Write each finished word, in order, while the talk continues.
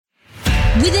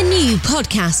With a new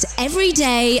podcast every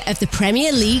day of the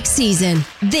Premier League season,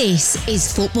 this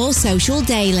is Football Social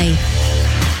Daily.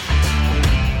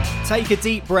 Take a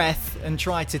deep breath and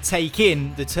try to take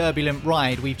in the turbulent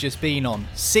ride we've just been on.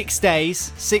 6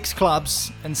 days, 6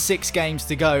 clubs, and 6 games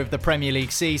to go of the Premier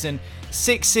League season.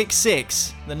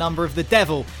 666, the number of the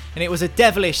devil, and it was a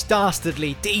devilish,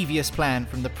 dastardly, devious plan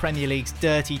from the Premier League's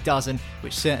dirty dozen,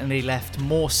 which certainly left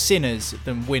more sinners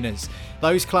than winners.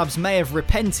 Those clubs may have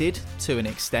repented, to an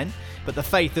extent, but the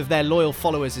faith of their loyal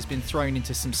followers has been thrown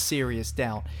into some serious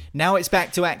doubt. Now it's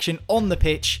back to action on the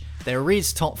pitch. There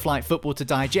is top-flight football to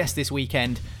digest this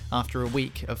weekend after a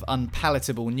week of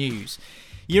unpalatable news.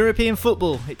 European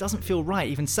football, it doesn't feel right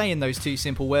even saying those two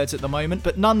simple words at the moment,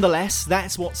 but nonetheless,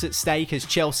 that's what's at stake as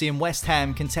Chelsea and West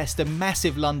Ham contest a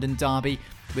massive London derby,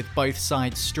 with both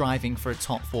sides striving for a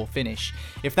top 4 finish.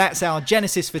 If that's our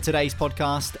genesis for today's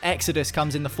podcast, Exodus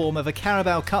comes in the form of a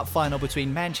Carabao Cup final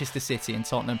between Manchester City and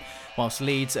Tottenham, whilst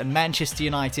Leeds and Manchester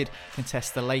United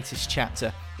contest the latest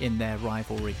chapter in their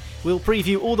rivalry. We'll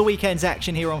preview all the weekend's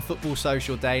action here on Football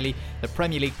Social Daily, the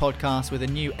Premier League podcast with a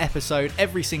new episode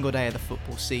every single day of the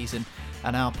football season.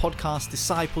 And our podcast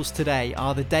disciples today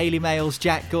are the Daily Mail's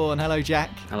Jack Gaughan. Hello,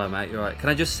 Jack. Hello, mate. You're right. Can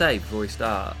I just say before we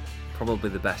start, probably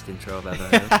the best intro I've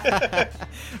ever heard.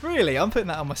 Really? I'm putting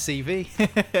that on my CV.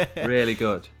 Really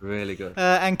good. Really good.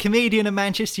 And comedian and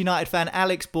Manchester United fan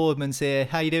Alex Boardman's here.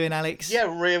 How you doing, Alex?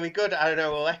 Yeah, really good. I don't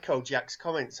know, I'll echo Jack's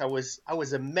comments. I was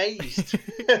amazed.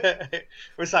 It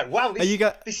was like, wow,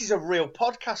 this is a real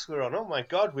podcast we're on. Oh my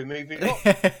God, we're moving up.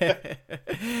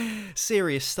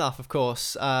 Serious stuff, of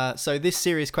course. So this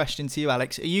serious question to you,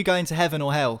 Alex. Are you going to heaven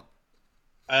or hell?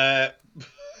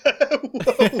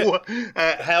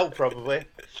 Hell, probably.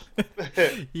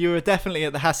 You were definitely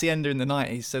at the Hacienda in the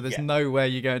 90s, so there's no way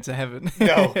you're going to heaven.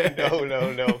 No.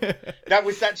 That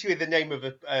was actually the name of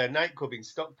a nightclub in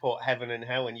Stockport, Heaven and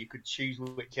Hell, and you could choose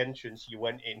which entrance you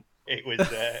went in. It was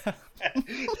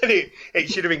it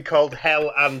should have been called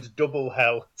Hell and Double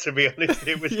Hell, to be honest.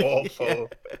 It was awful.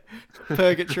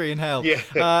 Purgatory and Hell. Yeah.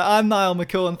 I'm Niall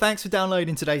McCall, and thanks for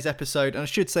downloading today's episode. And I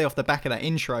should say off the back of that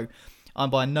intro, I'm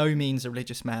by no means a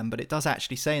religious man, but it does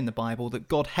actually say in the Bible that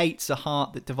God hates a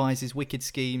heart that devises wicked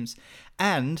schemes,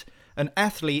 and an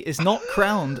athlete is not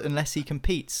crowned unless he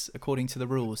competes according to the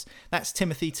rules. That's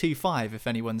Timothy 2:5, if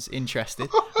anyone's interested.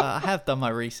 I have done my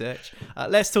research.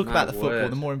 Let's talk about the football,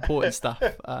 the more important stuff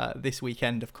this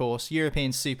weekend, of course.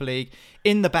 European Super League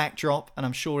in the backdrop, and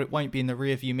I'm sure it won't be in the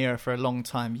rearview mirror for a long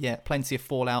time yet. Plenty of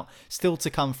fallout still to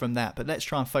come from that, but let's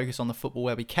try and focus on the football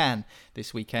where we can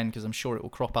this weekend, because I'm sure it will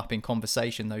crop up in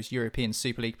conversation, those European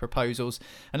Super League proposals.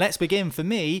 And let's begin, for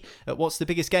me, at what's the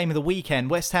biggest game of the weekend.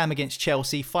 West Ham against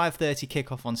Chelsea, 5:30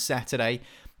 kickoff on Saturday.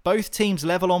 Both teams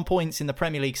level on points in the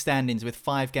Premier League standings with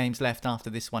 5 games left after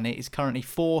this one. It is currently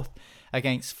 4th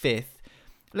against 5th.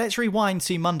 Let's rewind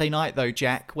to Monday night though,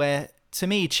 Jack, where to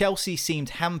me Chelsea seemed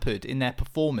hampered in their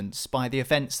performance by the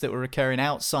events that were occurring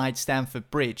outside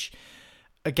Stamford Bridge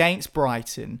against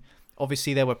Brighton.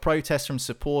 Obviously there were protests from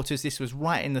supporters. This was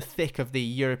right in the thick of the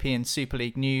European Super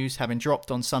League news, having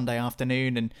dropped on Sunday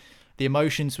afternoon, and the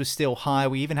emotions were still high.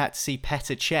 We even had to see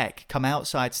Petr Cech come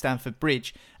outside Stamford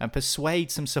Bridge and persuade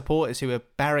some supporters who were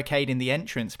barricading the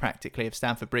entrance practically of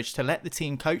Stamford Bridge to let the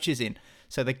team coaches in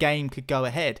so the game could go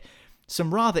ahead.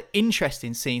 Some rather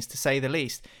interesting scenes, to say the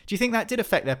least. Do you think that did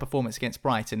affect their performance against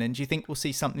Brighton, and do you think we'll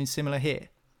see something similar here?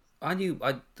 I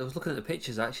was looking at the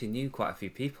pictures. I actually knew quite a few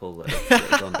people that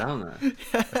had gone down there.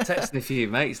 I texted a few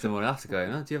mates the morning after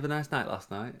going, "Oh, do you have a nice night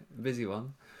last night? A busy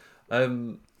one."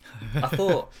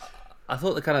 I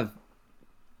thought the kind of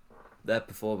their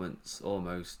performance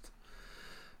almost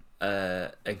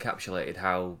encapsulated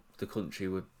how the country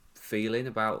were feeling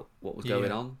about what was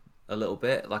going on a little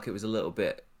bit. Like it was a little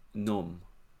bit numb,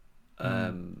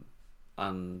 and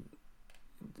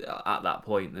at that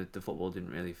point, the football didn't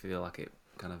really feel like it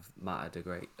kind of mattered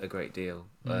a great deal.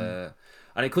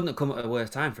 And it couldn't have come at a worse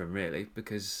time for them, really,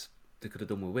 because they could have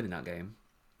done with winning that game.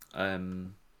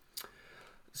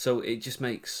 So it just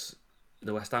makes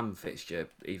the West Ham fixture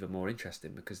even more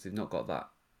interesting, because they've not got that,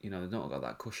 they've not got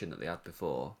that cushion that they had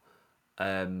before.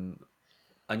 And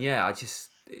yeah,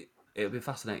 it'll be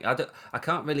fascinating. I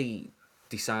can't really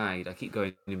decide. I keep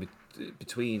going in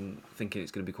between thinking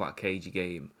it's going to be quite a cagey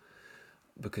game,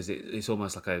 because it's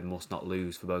almost like a must not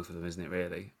lose for both of them, isn't it,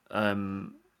 really?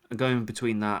 Going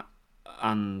between that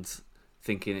and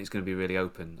thinking it's going to be really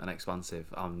open and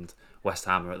expansive, and West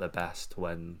Ham are at their best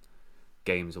when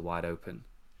games are wide open.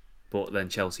 But then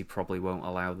Chelsea probably won't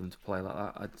allow them to play like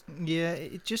that. Yeah,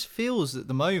 it just feels at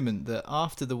the moment that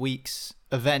after the week's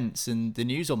events and the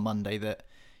news on Monday that,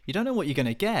 you don't know what you're going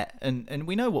to get. And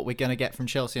we know what we're going to get from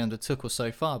Chelsea under Tuchel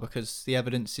so far because the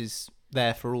evidence is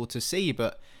there for all to see.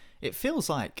 But it feels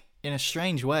like, in a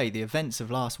strange way, the events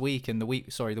of last week and the week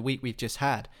we've just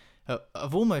had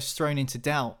have almost thrown into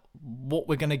doubt what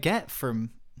we're going to get from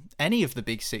any of the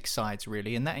big six sides,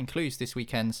 really. And that includes this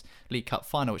weekend's League Cup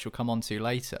final, which we'll come on to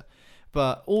later.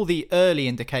 But all the early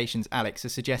indications, Alex, are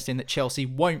suggesting that Chelsea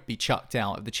won't be chucked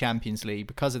out of the Champions League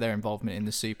because of their involvement in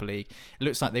the Super League. It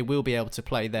looks like they will be able to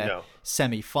play their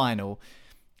semi-final.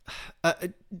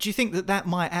 Do you think that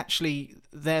might actually,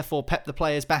 therefore, pep the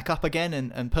players back up again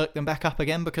and perk them back up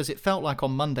again? Because it felt like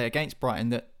on Monday against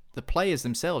Brighton that the players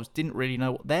themselves didn't really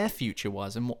know what their future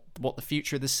was and what the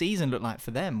future of the season looked like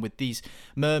for them, with these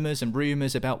murmurs and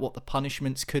rumours about what the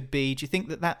punishments could be. Do you think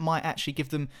that might actually give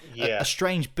them a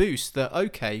strange boost that,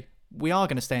 okay, we are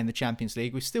going to stay in the Champions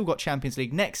League, we've still got Champions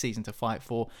League next season to fight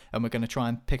for, and we're going to try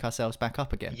and pick ourselves back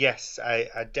up again? Yes, I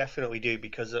definitely do,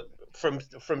 because from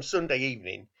Sunday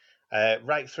evening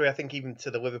right through, I think even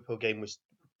to the Liverpool game, was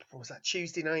that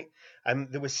Tuesday night?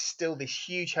 There was still this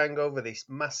huge hangover, this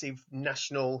massive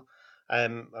national, I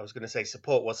was going to say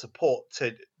support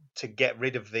to get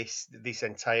rid of this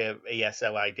entire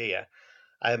ESL idea.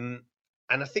 And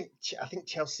I think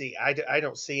Chelsea, I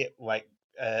don't see it like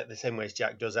the same way as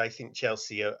Jack does. I think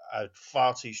Chelsea are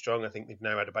far too strong. I think they've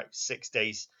now had about 6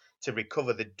 days to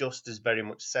recover. The dust has very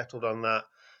much settled on that.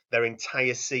 Their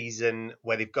entire season,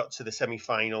 where they've got to the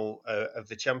semi-final of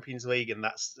the Champions League, and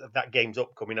that game's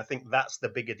upcoming. I think that's the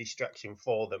bigger distraction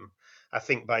for them. I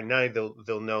think by now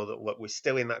they'll know that, look, we're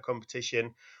still in that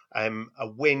competition. A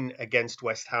win against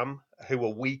West Ham, who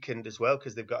are weakened as well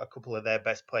because they've got a couple of their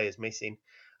best players missing.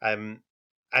 And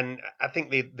I think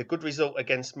the good result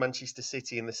against Manchester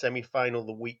City in the semi-final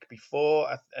the week before,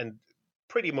 and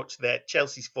pretty much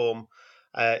Chelsea's form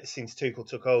since Tuchel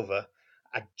took over.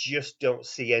 I just don't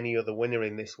see any other winner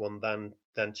in this one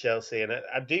than Chelsea, and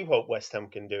I do hope West Ham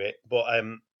can do it. But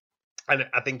and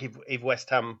I think if West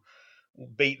Ham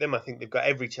beat them, I think they've got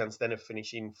every chance then of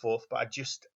finishing fourth. But I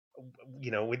just,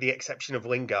 with the exception of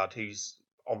Lingard, who's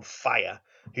on fire,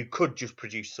 who could just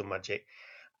produce some magic,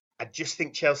 I just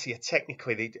think Chelsea are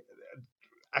technically,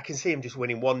 I can see them just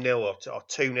winning 1-0 or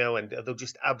 2-0, and they'll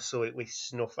just absolutely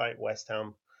snuff out West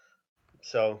Ham.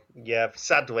 So, yeah,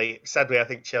 sadly, I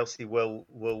think Chelsea will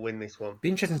win this one. Be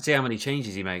interesting to see how many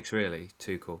changes he makes, really,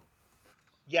 Tuchel.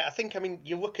 Yeah, I mean,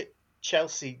 you look at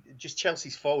Chelsea, just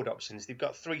Chelsea's forward options, they've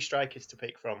got 3 strikers to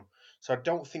pick from. So I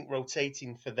don't think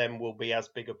rotating for them will be as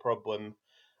big a problem,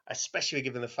 especially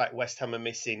given the fact West Ham are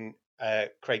missing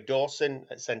Craig Dawson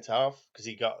at centre-half, because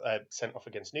he got sent off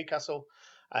against Newcastle,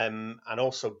 and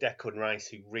also Declan Rice,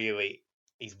 who really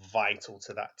is vital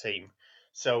to that team.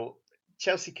 So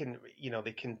Chelsea can,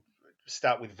 they can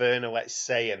start with Werner, let's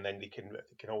say, and then they can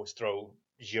always throw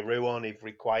Giroud on if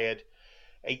required.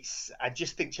 I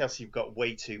just think Chelsea have got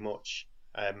way too much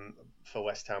for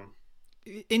West Ham.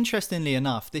 Interestingly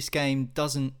enough, this game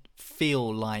doesn't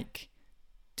feel like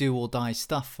do or die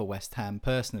stuff for West Ham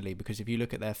personally, because if you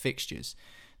look at their fixtures,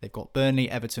 they've got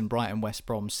Burnley, Everton, Brighton, West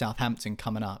Brom, Southampton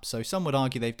coming up. So some would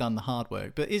argue they've done the hard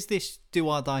work. But is this do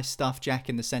or die stuff, Jack,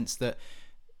 in the sense that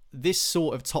this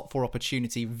sort of top 4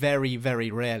 opportunity very, very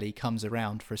rarely comes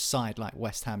around for a side like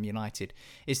West Ham United?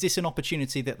 Is this an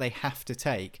opportunity that they have to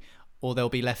take, or they'll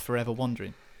be left forever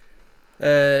wandering?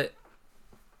 Yeah,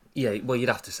 well, you'd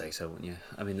have to say so, wouldn't you?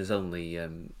 I mean, there's only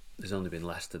been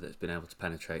Leicester that's been able to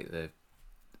penetrate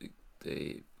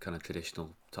the kind of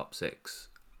traditional top 6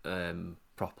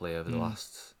 properly over the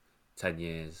last 10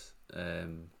 years.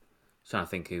 Trying to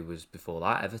think who was before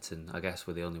that. Everton, I guess,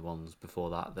 were the only ones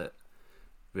before that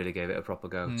really gave it a proper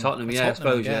go. Tottenham, yeah, I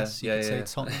suppose, yeah.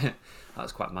 Tottenham.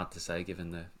 That's quite mad to say,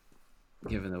 given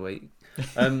the week.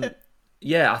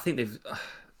 Yeah, I think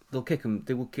they'll kick them.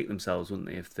 They will kick themselves, wouldn't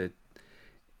they,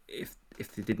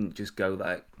 if they didn't just go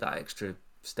that extra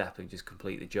step and just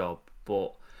complete the job.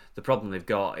 But the problem they've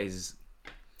got is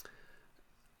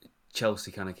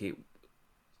Chelsea kind of keep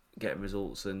getting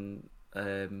results, and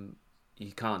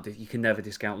you can never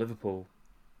discount Liverpool.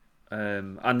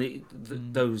 And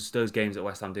those games that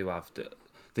West Ham do have,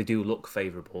 they do look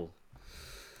favourable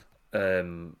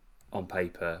on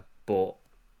paper, but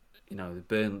they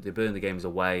burn the games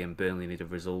away, and Burnley need a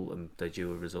result, and they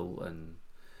due a result, and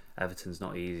Everton's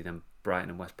not easy. Then Brighton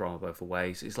and West Brom are both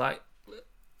away, so it's like,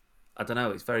 I don't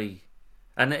know. It's very,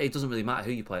 and it doesn't really matter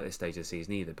who you play at this stage of the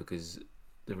season either, because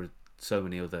there are so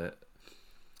many other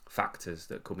factors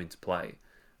that come into play.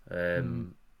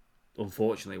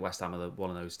 Unfortunately, West Ham are one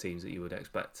of those teams that you would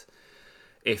expect,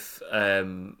 if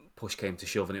push came to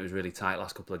shove and it was really tight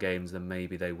last couple of games, then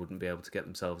maybe they wouldn't be able to get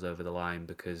themselves over the line,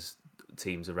 because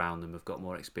teams around them have got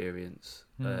more experience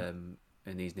in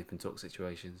these nip and tuck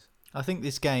situations. I think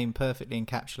this game perfectly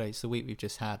encapsulates the week we've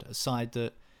just had. A side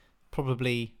that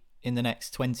probably in the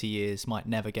next 20 years might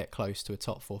never get close to a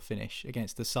top 4 finish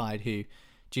against the side who,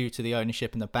 due to the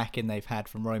ownership and the backing they've had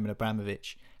from Roman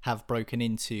Abramovich, have broken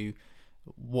into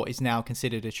what is now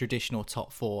considered a traditional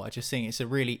top 4. I just think it's a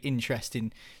really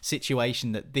interesting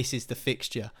situation that this is the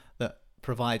fixture that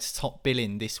provides top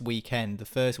billing this weekend, the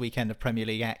first weekend of Premier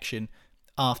League action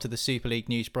after the Super League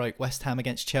news broke. West Ham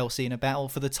against Chelsea in a battle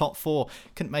for the top 4.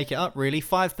 Couldn't make it up really.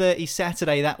 5:30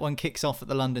 Saturday, that one kicks off at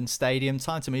the London Stadium.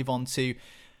 Time to move on to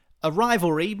a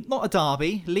rivalry, not a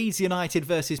derby. Leeds United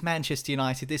versus Manchester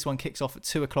United. This one kicks off at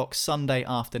 2 o'clock Sunday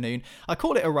afternoon. I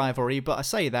call it a rivalry, but I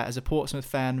say that as a Portsmouth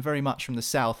fan, very much from the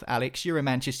south. Alex, you're a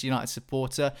Manchester United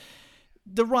supporter.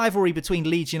 The rivalry between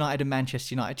Leeds United and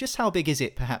Manchester United, just how big is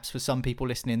it perhaps for some people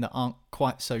listening that aren't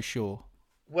quite so sure?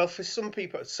 Well, for some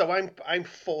people, so I'm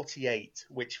 48,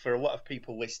 which for a lot of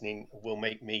people listening will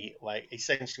make me like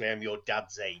essentially I'm your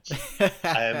dad's age.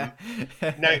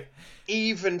 Now,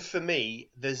 even for me,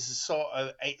 there's a sort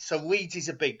of so Leeds is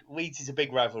a big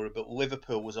rivalry, but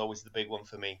Liverpool was always the big one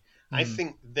for me. I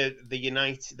think the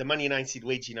Man United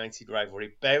Leeds United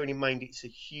rivalry, bearing in mind it's a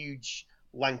huge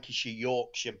Lancashire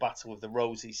Yorkshire Battle of the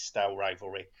Roses style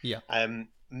rivalry. Yeah.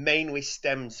 Mainly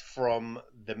stems from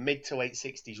the mid to late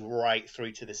 60s right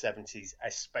through to the 70s,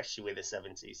 especially the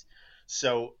 70s.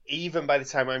 So even by the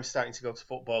time I'm starting to go to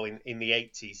football in the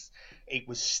 80s, it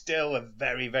was still a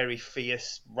very, very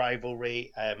fierce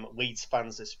rivalry. Leeds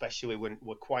fans especially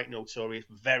were quite notorious,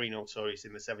 very notorious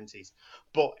in the 70s.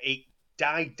 But it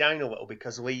died down a little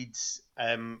because Leeds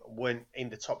weren't in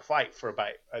the top flight for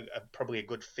about probably a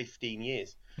good 15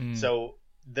 years. So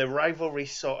the rivalry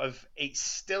it's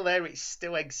still there, it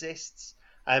still exists.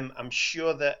 I'm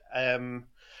sure that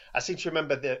I seem to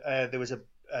remember that there was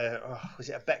was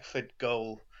it a Beckford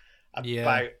goal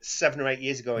about 7 or 8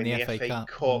 years ago in the FA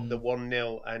Cup, the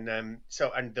 1-0,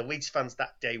 and the Leeds fans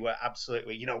that day were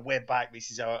absolutely, we're back,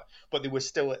 this is our, but there was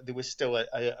still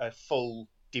a full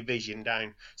division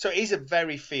down. So it is a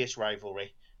very fierce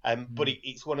rivalry, but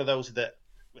it's one of those that,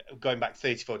 going back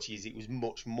 30, 40 years, it was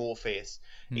much more fierce.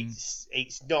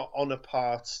 It's not on a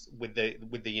par with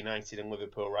the United and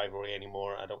Liverpool rivalry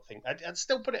anymore, I don't think. I'd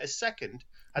still put it as second.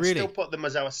 I'd still put them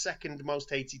as our second most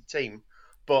hated team,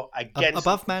 but against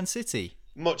above Man City.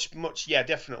 Much, yeah,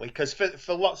 definitely. Because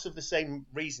for lots of the same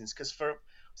reasons. Because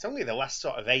it's only the last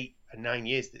sort of 8 or 9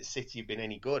 years that City have been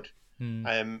any good.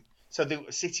 So the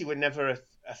City were never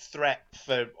a threat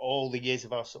for all the years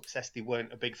of our success. They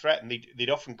weren't a big threat, and they'd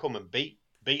often come and beat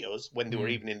us when they were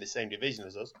even in the same division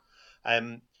as us.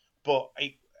 But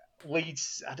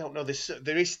Leeds, I don't know.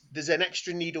 There's an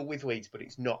extra needle with Leeds, but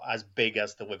it's not as big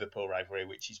as the Liverpool rivalry,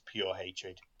 which is pure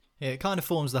hatred. Yeah, it kind of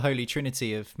forms the holy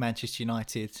trinity of Manchester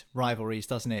United rivalries,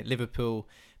 doesn't it? Liverpool,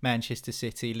 Manchester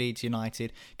City, Leeds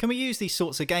United. Can we use these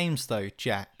sorts of games, though,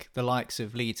 Jack, the likes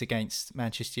of Leeds against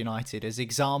Manchester United, as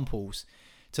examples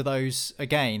to those,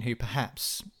 again, who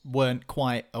perhaps weren't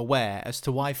quite aware as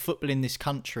to why football in this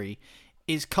country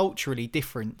is culturally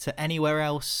different to anywhere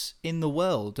else in the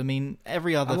world? I mean,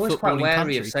 every other footballing country... I was quite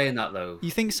wary of saying that, though. You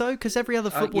think so? Because every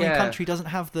other footballing country doesn't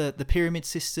have the pyramid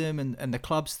system and the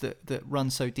clubs that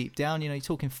run so deep down. You're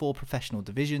talking 4 professional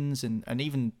divisions, and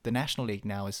even the National League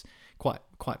now is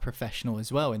quite professional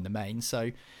as well in the main.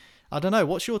 So, I don't know.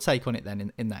 What's your take on it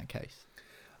then in that case?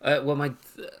 Well, my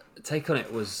take on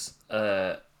it was...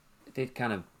 it did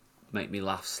kind of make me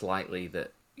laugh slightly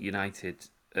that United...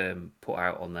 put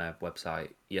out on their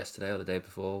website yesterday or the day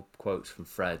before quotes from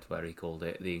Fred where he called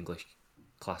it the English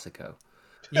Classico,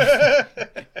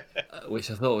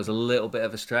 which I thought was a little bit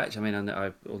of a stretch. I mean,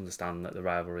 I understand that the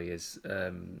rivalry is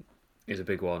a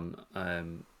big one,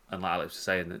 and like Alex was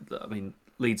saying, that I mean,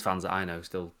 Leeds fans that I know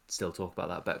still talk about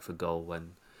that Beckford goal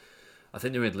when I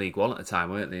think they were in League One at the time,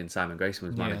 weren't they? And Simon Grayson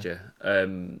was manager.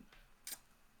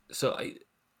 So I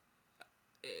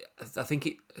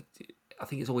think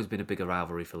it's always been a bigger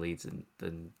rivalry for Leeds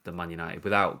than Man United,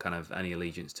 without kind of any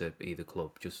allegiance to either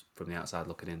club. Just from the outside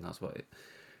looking in, that's what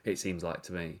it seems like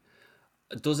to me.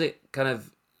 Does it kind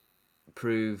of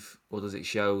prove, or does it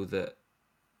show that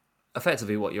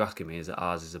effectively what you're asking me is that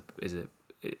ours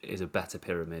is a better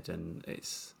pyramid and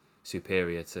it's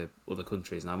superior to other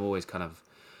countries? And I'm always kind of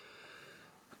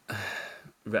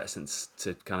reticent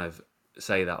to kind of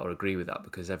say that or agree with that,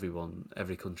 because every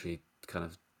country kind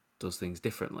of does things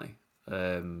differently.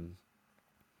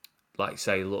 Like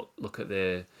say, look at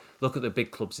the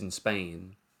big clubs in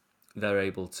Spain. They're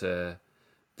able to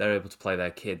play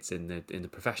their kids in the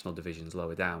professional divisions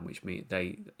lower down, which mean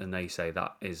they say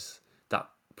that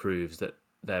proves that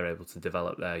they're able to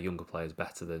develop their younger players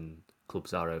better than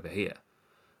clubs are over here.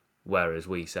 Whereas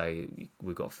we say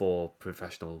we've got 4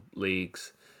 professional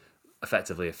leagues,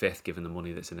 effectively a 5th given the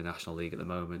money that's in the National League at the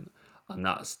moment, and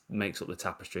that makes up the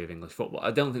tapestry of English football.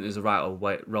 I don't think there's a right or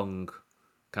wrong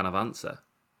kind of answer.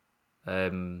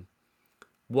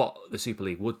 What the Super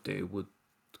League would do would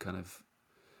kind of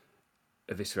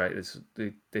eviscerate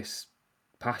this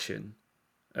passion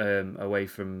away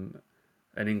from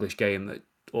an English game that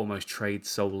almost trades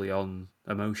solely on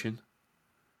emotion.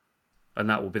 And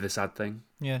that will be the sad thing.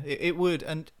 Yeah, it would.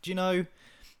 And do you know,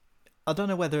 I don't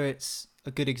know whether it's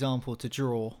a good example to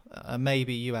draw.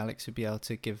 Maybe you, Alex, would be able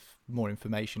to give more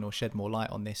information or shed more light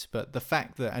on this. But the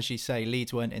fact that, as you say,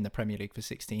 Leeds weren't in the Premier League for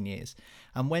 16 years.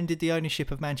 And when did the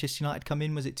ownership of Manchester United come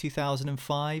in? Was it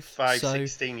 2005?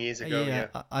 16 years ago,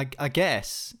 yeah. I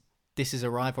guess this is a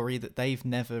rivalry that they've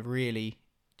never really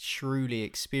truly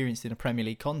experienced in a Premier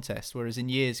League contest, whereas in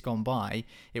years gone by,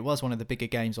 it was one of the bigger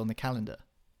games on the calendar.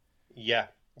 Yeah,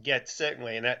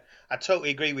 certainly. And I totally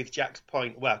agree with Jack's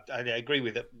point. Well, I agree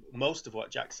with most of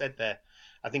what Jack said there.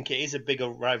 I think it is a bigger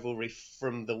rivalry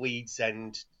from the Leeds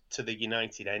end to the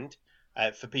United end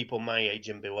for people my age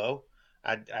and below.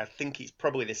 I think it's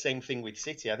probably the same thing with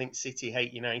City. I think City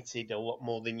hate United a lot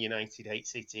more than United hate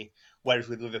City, whereas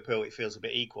with Liverpool it feels a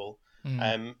bit equal.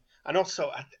 And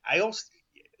also,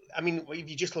 I mean, if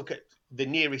you just look at the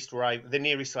nearest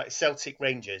like Celtic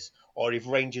Rangers, or if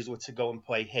Rangers were to go and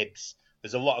play Hibs,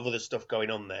 there's a lot of other stuff going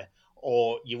on there.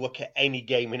 Or you look at any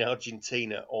game in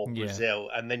Argentina or Brazil,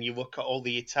 and then you look at all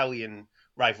the Italian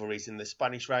rivalries and the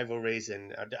Spanish rivalries,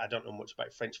 and I don't know much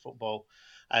about French football.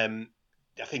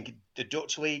 I think the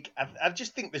Dutch league, I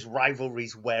just think there's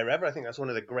rivalries wherever. I think that's one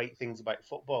of the great things about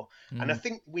football. And I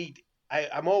think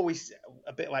I'm always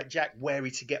a bit like Jack,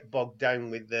 wary to get bogged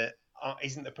down with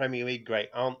isn't the Premier League great?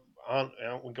 Aren't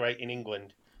we great in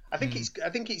England? I think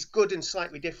it's good and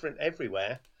slightly different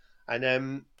everywhere,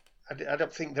 and I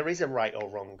don't think there is a right or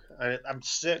wrong. I'm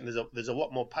certain there's a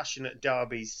lot more passionate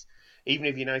derbies, even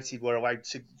if United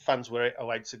fans were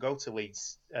allowed to go to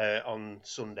Leeds on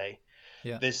Sunday.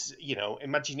 Yeah. There's,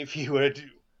 imagine if you were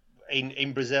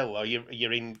in Brazil, or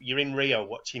you're in Rio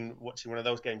watching one of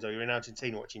those games, or you're in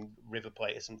Argentina watching River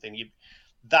Plate or something.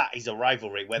 That is a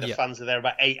rivalry where the fans are there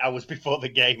about 8 hours before the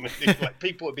game, and like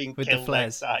people are being killed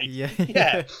outside.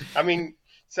 Yeah. I mean,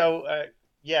 so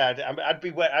I'd be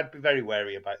very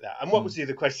wary about that. And what was the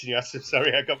other question you asked? I'm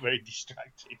sorry, I got very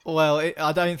distracted. Well,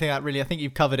 I don't think that really. I think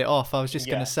you've covered it off. I was just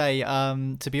going to say,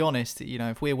 to be honest,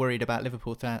 if we're worried about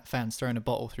Liverpool fans throwing a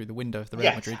bottle through the window of the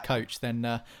Real Madrid coach, then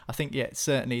I think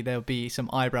certainly there'll be some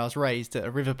eyebrows raised at a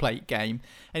River Plate game.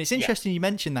 And it's interesting you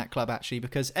mentioned that club actually,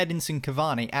 because Edinson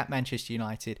Cavani at Manchester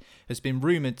United has been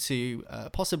rumoured to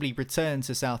possibly return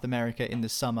to South America in the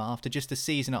summer after just a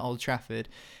season at Old Trafford.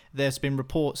 There's been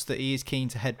reports that he is keen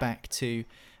to head back to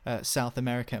South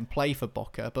America and play for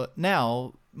Boca. But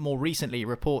now, more recently,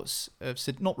 rumours have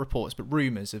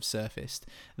surfaced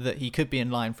that he could be in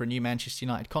line for a new Manchester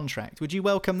United contract. Would you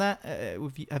welcome that?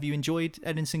 Have you enjoyed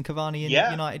Edinson Cavani in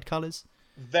United colours?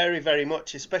 Very, very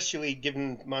much, especially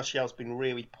given Martial's been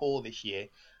really poor this year.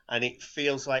 And it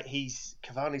feels like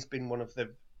Cavani's been one of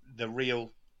the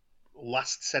real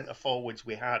last centre-forwards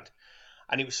we had.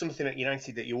 And it was something at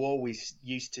United that you always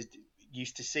used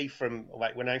to see from,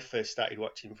 like, when I first started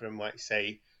watching, from, like,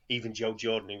 say, even Joe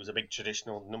Jordan, who was a big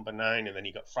traditional number 9, and then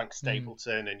you got Frank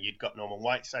Stapleton, and you'd got Norman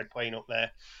Whiteside playing up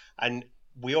there. And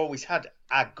we always had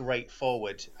a great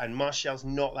forward, and Martial's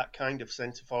not that kind of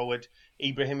centre-forward.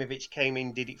 Ibrahimovic came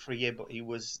in, did it for a year, but he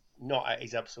was not at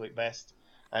his absolute best.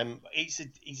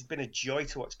 He's been a joy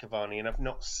to watch, Cavani, and I've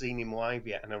not seen him live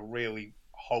yet, and I really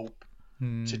hope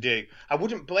to do. I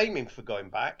wouldn't blame him for going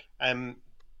back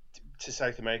to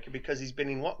South America, because he's been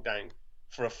in lockdown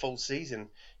for a full season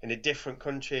in a different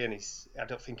country, and I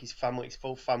don't think his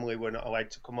full family were not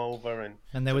allowed to come over,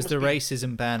 and there was the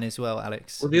racism ban as well,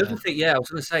 Alex. Well, the other thing, I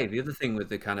was going to say, the other thing with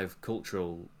the kind of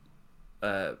cultural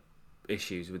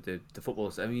issues with the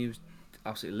football, I mean, he was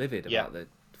absolutely livid about the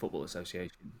Football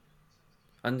Association.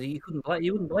 And you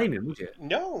wouldn't blame him, would you?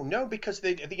 No, because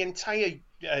the entire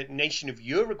nation of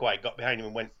Uruguay got behind him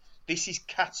and went, "This is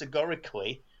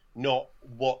categorically not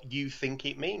what you think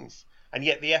it means." And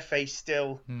yet the FA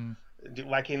still,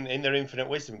 like in their infinite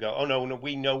wisdom, go, "Oh no,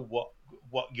 we know what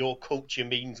your culture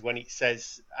means when it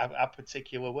says a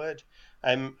particular word."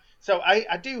 So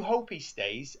I do hope he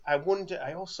stays. I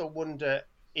also wonder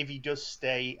if he does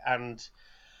stay, and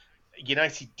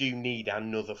United do need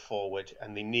another forward,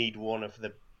 and they need one of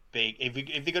the big. If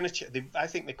they're going to, I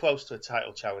think they're close to a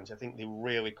title challenge. I think they're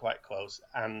really quite close,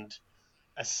 and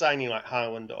a signing like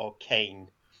Haaland or Kane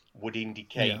would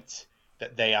indicate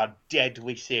that they are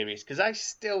deadly serious. Because I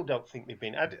still don't think they've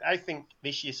been. I think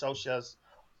this year Solskjaer's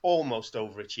almost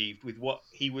overachieved with what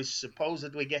he was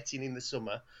supposedly getting in the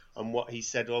summer and what he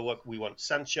said, oh, look, we want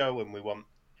Sancho and we want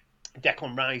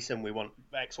Declan Rice and we want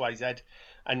XYZ.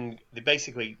 And they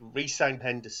basically re-signed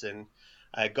Henderson,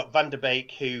 got Van der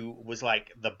Beek, who was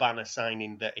like the banner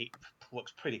signing that it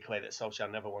looks pretty clear that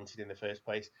Solskjaer never wanted in the first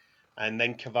place. And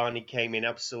then Cavani came in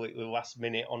absolutely last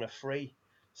minute on a free.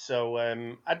 So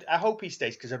I hope he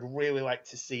stays, because I'd really like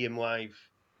to see him live,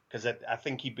 because I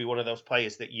think he'd be one of those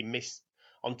players that you miss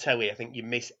on telly. I think you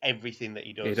miss everything that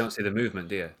he does. You don't see the movement,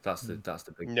 do you? That's the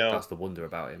big that's the wonder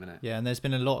about him, isn't it? Yeah, and there's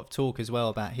been a lot of talk as well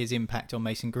about his impact on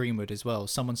Mason Greenwood as well.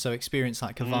 Someone so experienced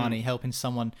like Cavani helping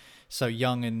someone so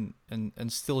young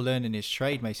and still learning his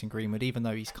trade, Mason Greenwood, even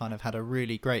though he's kind of had a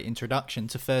really great introduction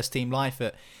to first team life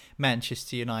at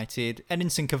Manchester United.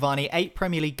 Edinson Cavani, 8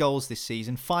 Premier League goals this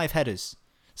season, 5 headers.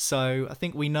 So I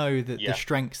think we know that the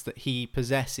strengths that he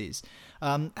possesses.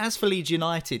 As for Leeds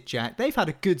United, Jack, they've had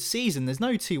a good season. There's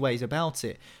no two ways about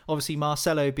it. Obviously,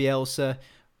 Marcelo Bielsa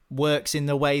works in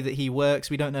the way that he works.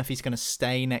 We don't know if he's going to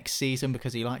stay next season,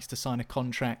 because he likes to sign a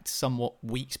contract somewhat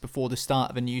weeks before the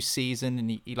start of a new season, and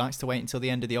he likes to wait until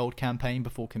the end of the old campaign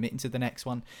before committing to the next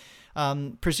one.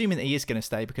 Presuming that he is going to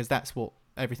stay, because that's what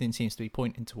everything seems to be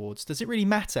pointing towards. Does it really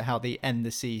matter how they end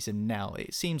the season now?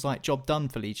 It seems like job done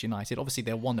for Leeds United. Obviously,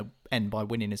 they'll want to end by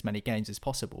winning as many games as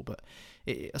possible, but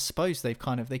I suppose they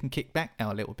can kick back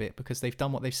now a little bit, because they've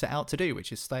done what they've set out to do,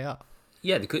 which is stay up.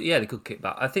 Yeah, they could kick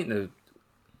back. I think the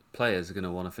players are going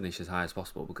to want to finish as high as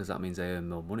possible, because that means they earn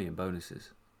more money and bonuses.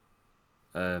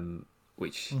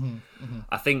 Which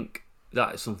I think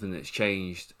that is something that's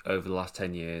changed over the last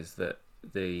 10 years, that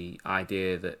the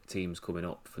idea that teams coming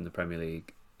up from the Premier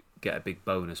League get a big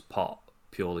bonus pot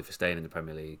purely for staying in the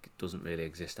Premier League doesn't really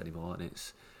exist anymore, and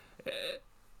it's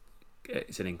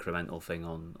an incremental thing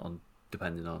on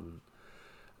depending on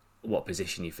what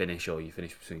position you finish, or you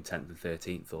finish between 10th and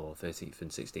 13th, or 13th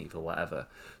and 16th, or whatever.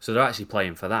 So they're actually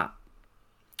playing for that,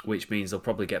 which means they'll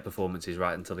probably get performances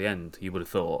right until the end, you would have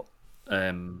thought.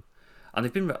 And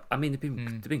they've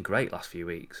been great last few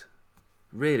weeks,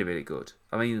 really, really good.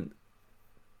 I mean,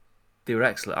 they were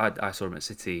excellent. I saw them at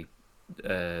City,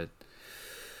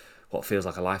 what feels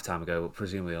like a lifetime ago, but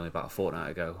presumably only about a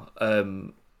fortnight ago.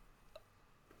 And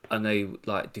they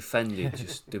defended,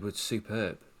 they were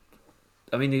superb.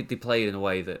 I mean, they played in a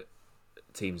way that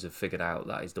teams have figured out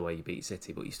that is the way you beat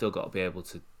City, but you still got to be able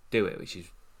to do it, which is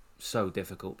so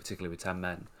difficult, particularly with 10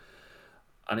 men.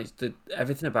 And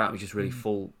everything about it was just really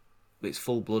full. It's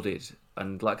full-blooded,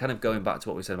 and kind of going back to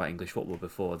what we said about English football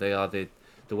before, they are the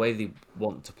way they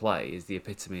want to play is the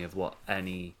epitome of what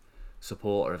any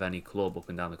supporter of any club up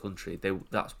and down the country,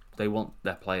 they want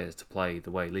their players to play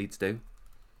the way Leeds do,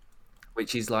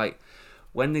 which is like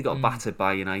when they got battered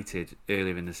by United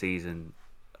earlier in the season,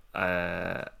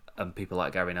 and people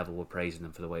like Gary Neville were praising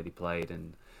them for the way they played,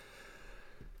 and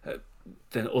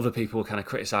then other people were kind of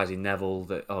criticising Neville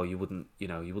that you wouldn't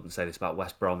say this about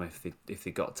West Brom if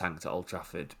they got tanked at Old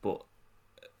Trafford, but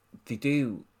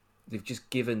they've just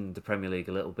given the Premier League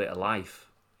a little bit of life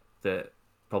that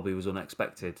probably was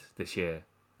unexpected this year,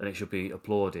 and it should be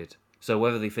applauded. So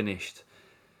whether they finished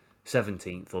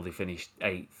 17th or they finished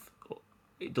 8th,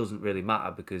 it doesn't really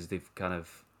matter, because they've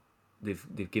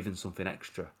given something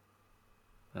extra,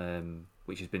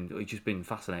 which has been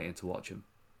fascinating to watch them.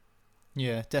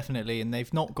 Yeah, definitely. And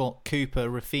they've not got Cooper,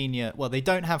 Rafinha. Well, they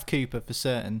don't have Cooper for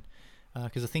certain,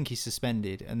 because I think he's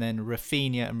suspended. And then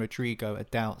Rafinha and Rodrigo are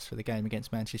doubts for the game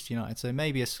against Manchester United. So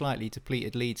maybe a slightly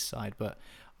depleted Leeds side. But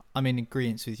I'm in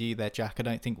agreement with you there, Jack. I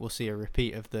don't think we'll see a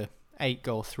repeat of the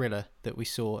 8-goal thriller that we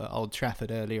saw at Old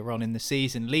Trafford earlier on in the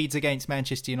season. Leeds against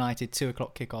Manchester United,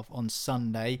 2:00 kickoff on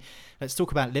Sunday. Let's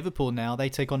talk about Liverpool now. They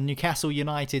take on Newcastle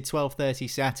United, 12:30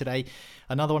 Saturday.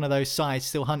 Another one of those sides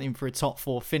still hunting for a top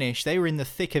 4 finish. They were in the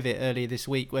thick of it earlier this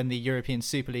week when the European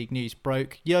Super League news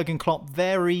broke. Jurgen Klopp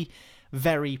very,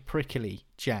 very prickly,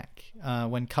 Jack,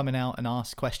 when coming out and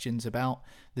asked questions about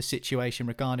the situation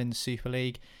regarding the Super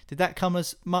League. Did that come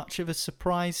as much of a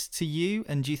surprise to you?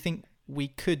 And do you think we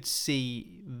could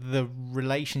see the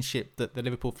relationship that the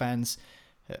Liverpool fans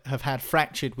have had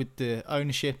fractured with the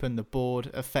ownership and the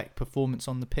board affect performance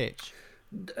on the pitch?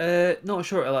 Not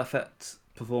sure it'll affect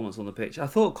performance on the pitch. I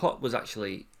thought Klopp was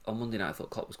actually, on Monday night, I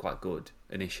thought Klopp was quite good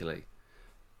initially.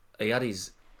 He had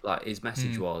his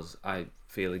message was, I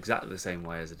feel exactly the same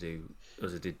way as I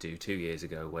did 2 years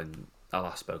ago when I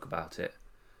last spoke about it.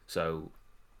 So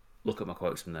look at my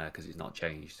quotes from there, because it's not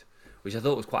changed. Which I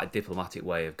thought was quite a diplomatic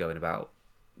way of going about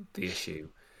the issue.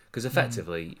 Because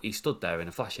effectively, he stood there in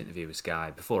a flash interview with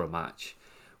Sky before a match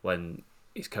when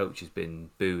his coach has been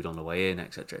booed on the way in,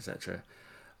 etc., etc.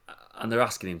 And they're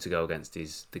asking him to go against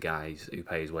the guys who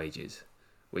pay his wages,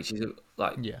 which is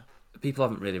like, people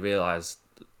haven't really realised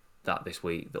that this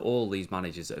week, that all these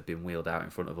managers that have been wheeled out in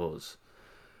front of us,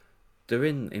 they're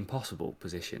in impossible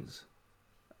positions.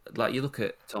 Like, you look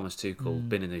at Thomas Tuchel,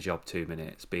 been in the job 2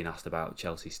 minutes, being asked about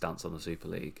Chelsea's stance on the Super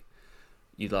League.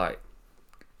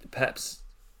 Pep's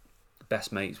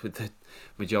best mates with the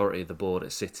majority of the board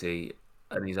at City,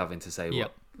 and he's having to say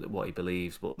what he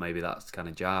believes, but maybe that's kind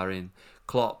of jarring.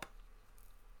 Klopp,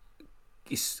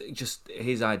 it's just,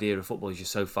 his idea of football is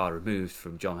just so far removed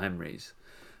from John Henry's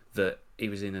that he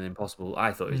was in an impossible,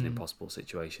 I thought it was an impossible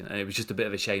situation, and it was just a bit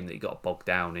of a shame that he got bogged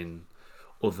down in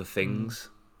other things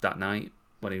that night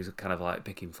when he was kind of like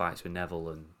picking fights with Neville,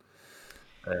 and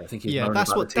I think he was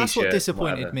that's what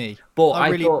disappointed me. But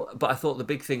I thought the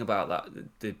big thing about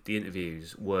that the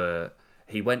interviews were,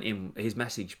 he went in, his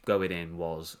message going in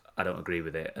was, I don't agree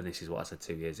with it, and this is what I said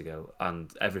 2 years ago, and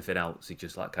everything else is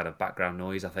just like kind of background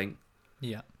noise, I think.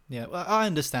 Yeah, well, I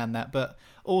understand that, but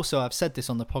also I've said this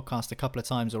on the podcast a couple of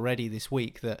times already this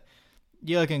week, that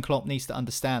Jurgen Klopp needs to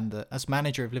understand that as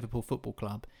manager of Liverpool Football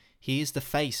Club, he is the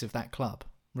face of that club.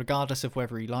 Regardless of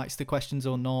whether he likes the questions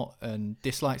or not and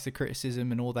dislikes the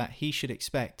criticism and all that, he should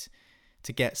expect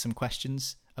to get some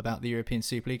questions about the European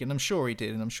Super League, and I'm sure he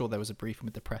did, and I'm sure there was a briefing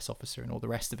with the press officer and all the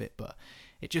rest of it, but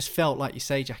it just felt like, you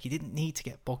say, Jack, he didn't need to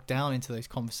get bogged down into those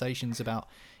conversations about,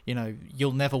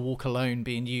 you'll never walk alone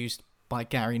being used by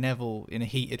Gary Neville in a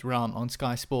heated rant on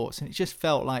Sky Sports, and it just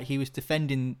felt like he was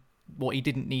defending what he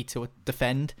didn't need to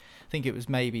defend. I think it was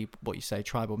maybe what you say,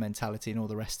 tribal mentality and all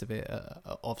the rest of it,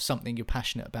 of something you're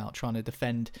passionate about, trying to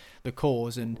defend the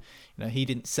cause. And he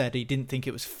didn't think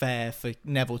it was fair for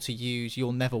Neville to use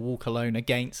 "you'll never walk alone"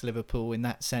 against Liverpool in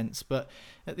that sense. But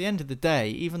at the end of the day,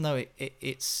 even though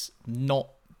it's not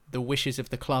the wishes of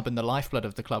the club and the lifeblood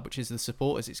of the club, which is the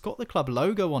supporters, it's got the club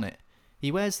logo on it. He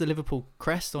wears the Liverpool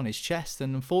crest on his chest,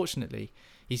 and unfortunately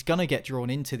he's going to get drawn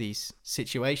into these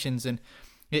situations. And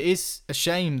it is a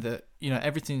shame that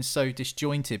everything's so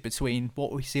disjointed between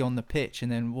what we see on the pitch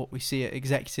and then what we see at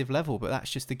executive level. But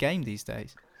that's just the game these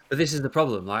days. But this is the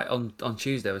problem. Like on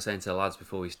Tuesday, I was saying to the lads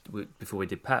before we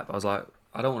did Pep, I was like,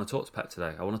 I don't want to talk to Pep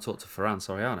today. I want to talk to Ferran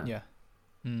Soriano. Yeah.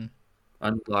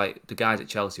 And like the guys at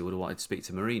Chelsea would have wanted to speak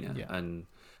to Marina, and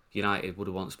United would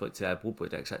have wanted to speak to Ed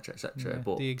Woodward, etc., etc.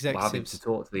 But the we're having to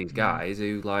talk to these guys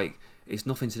who, like, it's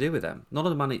nothing to do with them. None of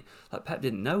the money, like Pep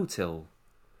didn't know till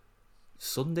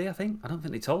Sunday, I think. I don't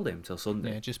think they told him till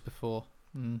Sunday. Yeah, just before.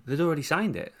 They'd already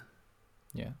signed it.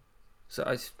 Yeah. So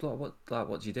I just, what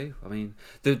do you do? I mean,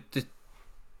 the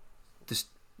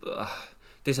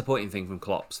disappointing thing from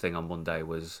Klopp's thing on Monday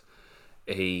was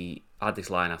he had this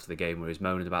line after the game where he was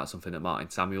moaning about something that Martin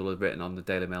Samuel had written on the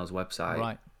Daily Mail's website,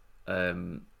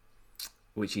 right?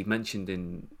 Which he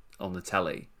mentioned on the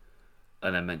telly,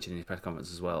 and then mentioned in his press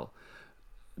conference as well.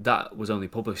 That was only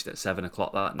published at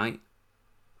 7:00 that night.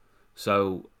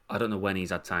 So I don't know when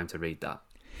he's had time to read that,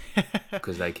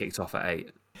 because they kicked off at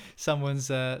 8. Someone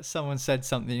said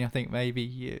something. I think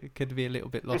maybe it could be a little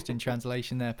bit lost in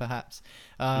translation there, perhaps.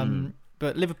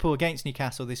 But Liverpool against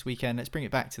Newcastle this weekend. Let's bring it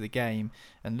back to the game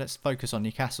and let's focus on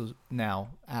Newcastle now,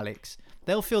 Alex.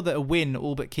 They'll feel that a win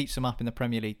all but keeps them up in the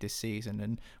Premier League this season.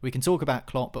 And we can talk about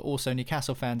Klopp, but also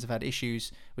Newcastle fans have had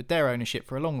issues with their ownership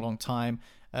for a long, long time.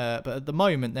 But at the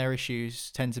moment, their issues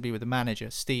tend to be with the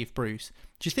manager, Steve Bruce.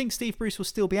 Do you think Steve Bruce will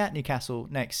still be at Newcastle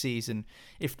next season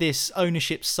if this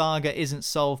ownership saga isn't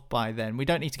solved by then? We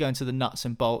don't need to go into the nuts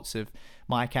and bolts of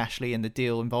Mike Ashley and the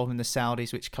deal involving the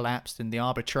Saudis, which collapsed, and the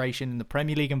arbitration and the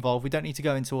Premier League involved. We don't need to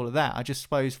go into all of that. I just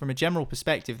suppose from a general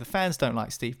perspective, the fans don't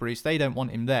like Steve Bruce. They don't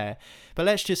want him there. But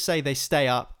let's just say they stay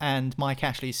up and Mike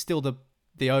Ashley is still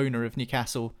the owner of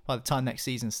Newcastle by the time next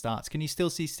season starts. Can you still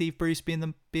see Steve Bruce being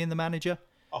the manager?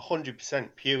 100%,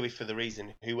 purely for the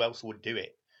reason, who else would do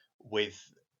it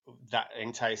with that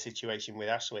entire situation with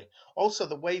Ashley? Also,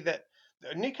 the way that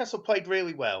Newcastle played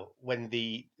really well when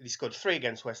they scored 3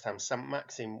 against West Ham. Sam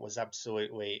Maxim was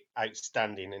absolutely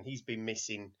outstanding, and he's been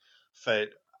missing for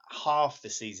half the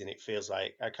season, it feels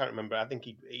like. I can't remember. I think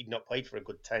he'd not played for a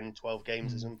good 10, 12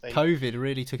 games or something. COVID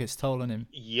really took its toll on him.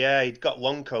 Yeah, he'd got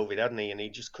long COVID, hadn't he? And he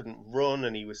just couldn't run,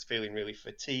 and he was feeling really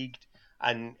fatigued.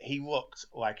 And he looked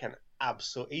like an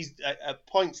absolute... At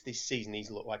points this season, he's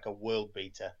looked like a world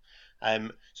beater. So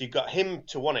you've got him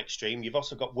to one extreme. You've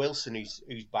also got Wilson,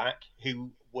 who's back,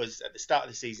 who was at the start of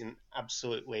the season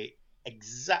absolutely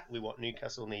exactly what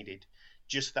Newcastle needed.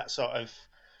 Just that sort of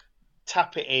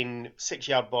tap it in,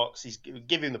 6-yard box. He's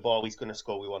give him the ball. He's going to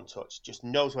score with one touch. Just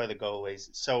knows where the goal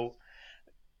is. So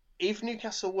if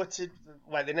Newcastle were to,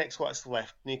 like the next what's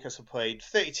left, Newcastle played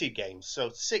 32 games, so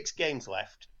 6 games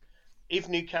left. If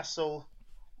Newcastle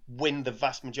win the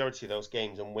vast majority of those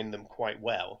games and win them quite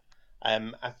well,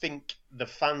 I think the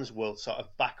fans will sort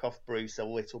of back off Bruce a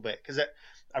little bit, because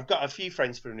I've got a few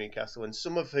friends from Newcastle, and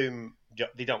some of whom,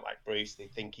 they don't like Bruce. They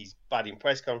think he's bad in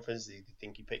press conferences. They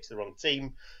think he picks the wrong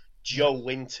team. Joe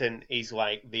Winton is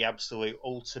like the absolute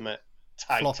ultimate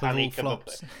Titanic of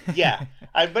a... Yeah,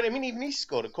 but I mean, even he's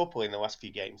scored a couple in the last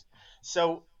few games.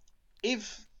 So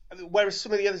whereas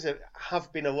some of the others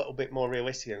have been a little bit more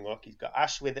realistic, and look, he's got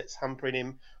Ashley that's hampering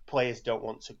him. Players don't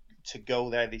want to go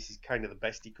there. This is kind of the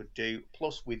best he could do.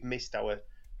 Plus, we've missed our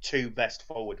 2 best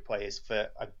forward players for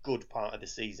a good part of the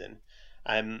season.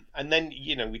 And then,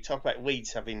 we talk about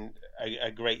Leeds having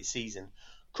a great season.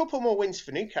 Couple more wins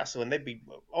for Newcastle, and they'd be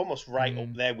almost right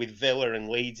up there with Villa and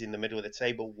Leeds in the middle of the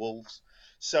table, Wolves.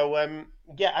 So, I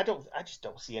just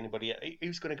don't see anybody.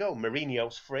 Who's going to go?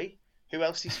 Mourinho's free. Who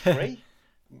else is free?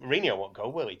 Mourinho won't go,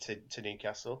 will he, to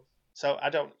Newcastle? So I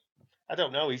don't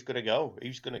know who's going to go.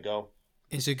 Who's going to go?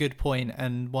 It's a good point,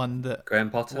 and one that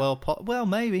Graham Potter. Well,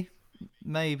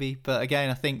 maybe, but again,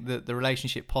 I think that the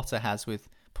relationship Potter has with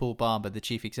Paul Barber, the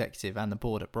chief executive, and the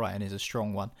board at Brighton is a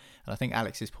strong one. And I think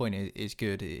Alex's point is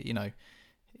good.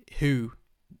 Who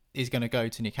is going to go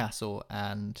to Newcastle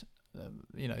and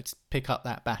to pick up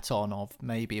that baton of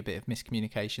maybe a bit of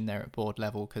miscommunication there at board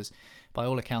level, because by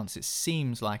all accounts it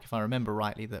seems like, if I remember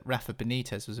rightly, that Rafa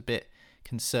Benitez was a bit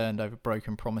concerned over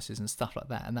broken promises and stuff like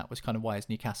that, and that was kind of why his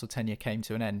Newcastle tenure came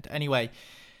to an end. Anyway,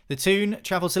 the Toon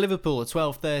travel to Liverpool at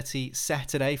 12:30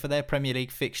 Saturday for their Premier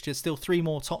League fixture. Still 3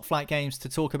 more top flight games to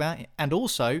talk about, and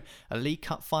also a League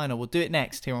Cup final. We'll do it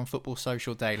next here on Football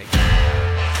Social Daily.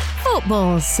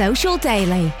 Football Social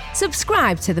Daily.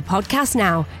 Subscribe to the podcast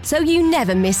now so you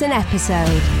never miss an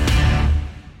episode.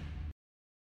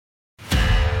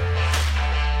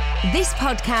 This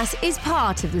podcast is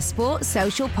part of the Sports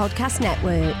Social Podcast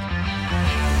Network.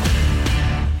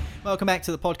 Welcome back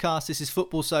to the podcast. This is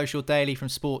Football Social Daily from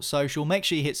Sports Social. Make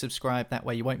sure you hit subscribe. That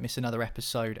way you won't miss another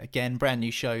episode. Again, brand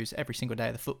new shows every single day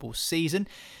of the football season.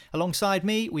 Alongside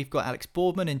me, we've got Alex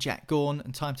Boardman and Jack Gaughan,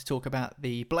 and time to talk about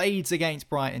the Blades against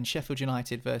Brighton. Sheffield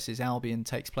United versus Albion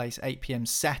takes place 8 p.m.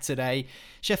 Saturday.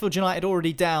 Sheffield United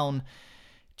already down.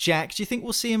 Jack, do you think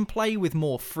we'll see him play with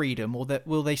more freedom, or that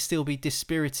will they still be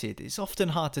dispirited? It's often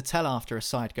hard to tell after a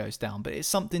side goes down, but it's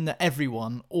something that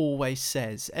everyone always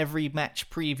says. Every match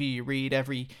preview you read,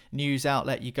 every news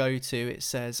outlet you go to, it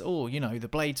says, the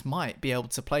Blades might be able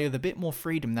to play with a bit more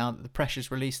freedom now that the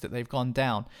pressure's released, that they've gone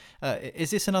down.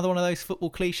 Is this another one of those football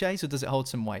cliches, or does it hold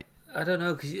some weight? I don't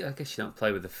know, because I guess you don't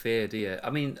play with the fear, do you? I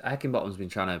mean, Heckingbottom's been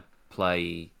trying to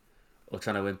play, or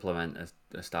trying to implement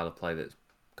a style of play that's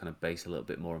kind of based a little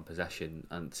bit more on possession,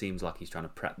 and it seems like he's trying to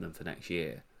prep them for next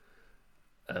year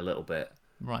a little bit.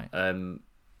 Right. I mean,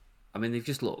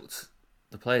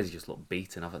 the players just look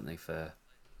beaten, haven't they, for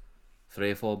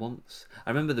 3 or 4 months?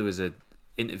 I remember there was an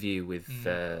interview with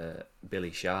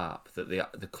Billy Sharp that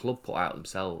the club put out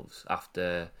themselves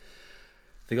after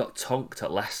they got tonked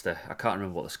at Leicester. I can't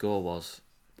remember what the score was,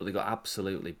 but they got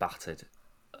absolutely battered.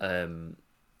 And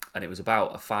it was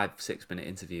about a 5-6 minute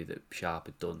interview that Sharp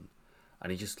had done.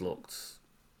 And he just looked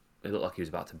like he was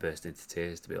about to burst into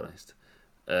tears, to be honest.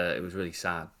 It was really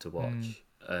sad to watch.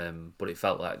 But it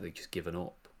felt like they'd just given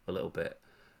up a little bit.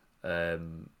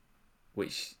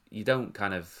 Which you don't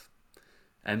kind of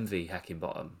envy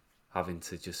Heckingbottom, having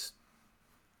to just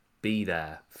be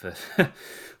there for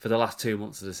the last 2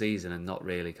 months of the season and not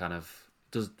really kind of...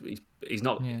 He's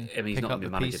not... Yeah, I mean, he's not going to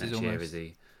be manager next year, is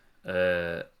he?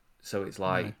 So it's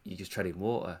like you're just treading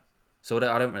water. So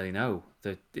I don't really know.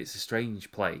 It's a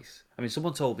strange place. I mean,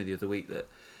 someone told me the other week that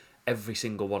every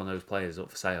single one of those players is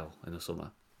up for sale in the summer.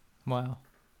 Wow.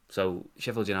 So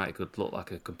Sheffield United could look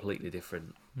like a completely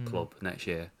different club next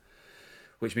year,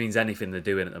 which means anything they're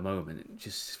doing at the moment, it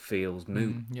just feels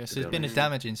moot. Yes, it's been a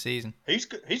damaging season. Who's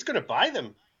going to buy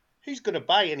them? Who's going to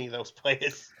buy any of those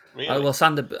players? Really? Well,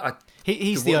 Sander...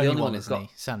 He's the only one, isn't he?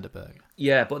 Sanderberg.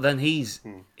 Yeah, but then he's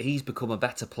become a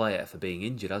better player for being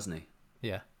injured, hasn't he?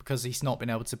 Yeah, because he's not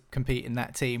been able to compete in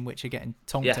that team, which are getting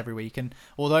tonked every week. And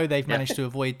although they've managed to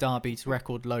avoid Derby's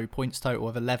record low points total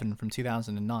of 11 from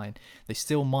 2009, they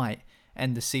still might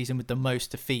end the season with the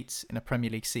most defeats in a Premier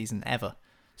League season ever.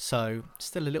 So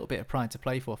still a little bit of pride to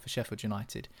play for Sheffield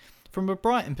United. From a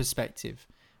Brighton perspective,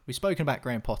 we've spoken about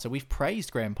Graham Potter. We've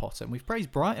praised Graham Potter, and we've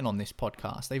praised Brighton on this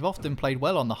podcast. They've often played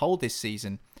well on the whole this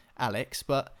season, Alex,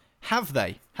 but have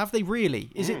they? Have they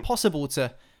really? Is it possible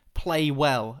to play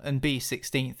well and be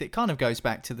 16th? It kind of goes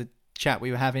back to the chat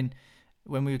we were having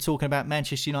when we were talking about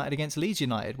Manchester United against Leeds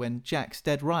United, when Jack's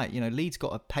dead right. Leeds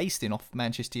got a pasting off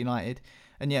Manchester United,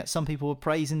 and yet some people were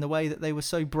praising the way that they were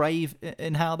so brave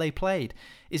in how they played.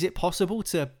 Is it possible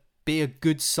to be a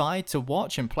good side to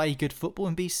watch and play good football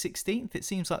and be 16th? It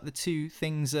seems like the two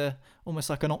things are almost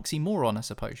like an oxymoron, I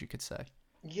suppose you could say.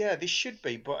 Yeah, this should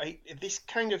be, but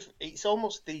it's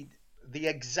almost the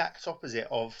exact opposite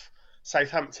of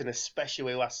Southampton,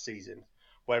 especially last season.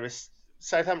 Whereas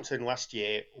Southampton last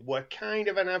year were kind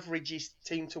of an average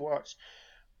team to watch,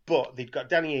 but they've got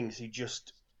Danny Ings, who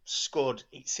just scored.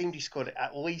 It seemed he scored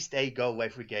at least a goal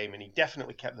every game, and he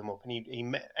definitely kept them up.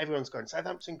 And everyone's going,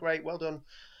 Southampton, great, well done.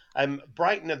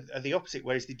 Brighton are the opposite,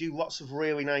 whereas they do lots of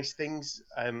really nice things.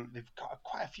 They've got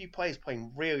quite a few players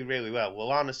playing really, really well.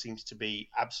 Lallana seems to be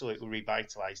absolutely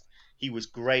revitalised. He was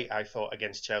great, I thought,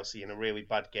 against Chelsea in a really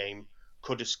bad game.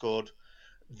 Could have scored.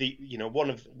 One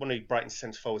of Brighton's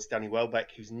centre forwards, Danny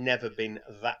Welbeck, who's never been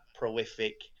that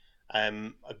prolific,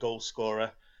 a goal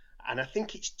scorer, and I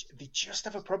think they just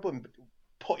have a problem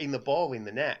putting the ball in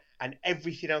the net, and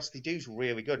everything else they do is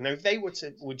really good. Now,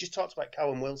 if we just talked about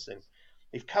Callum Wilson.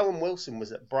 If Callum Wilson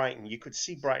was at Brighton, you could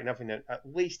see Brighton having at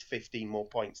least 15 more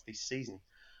points this season.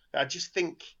 I just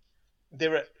think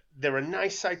they're a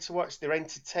nice side to watch. They're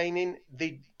entertaining.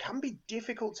 They can be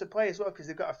difficult to play as well because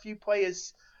they've got a few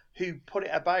players who put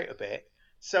it about a bit.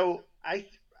 So I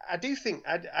do think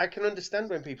I can understand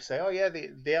when people say, oh yeah,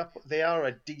 they are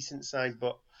a decent side,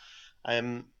 but I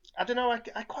don't know.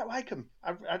 I quite like them.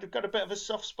 I've got a bit of a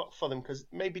soft spot for them because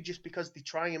they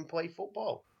try and play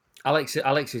football. Alex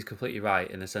is completely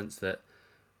right in the sense that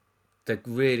they're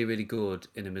really, really good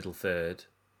in the middle third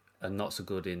and not so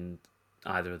good in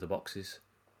either of the boxes,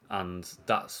 and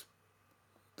that's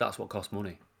what costs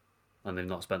money, and they've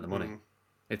not spent the money.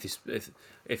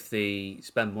 If they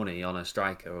spend money on a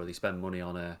striker or they spend money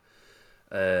on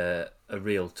a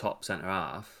real top centre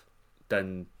half,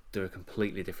 then they're a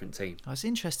completely different team. It's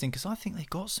interesting because I think they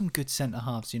got some good centre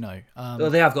halves. Well,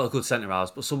 they have got a good centre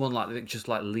halves, but someone that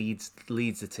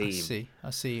leads the team.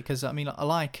 I see. Because I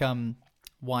like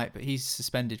White, but he's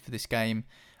suspended for this game.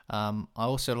 I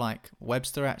also like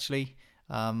Webster actually,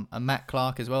 and Matt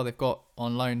Clark as well. They've got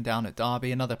on loan down at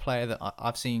Derby, another player that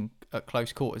I've seen at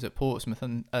close quarters at Portsmouth,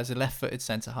 and as a left-footed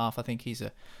centre half, I think he's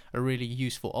a really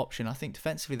useful option. I think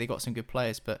defensively they got some good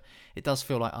players, but it does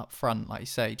feel like up front, like you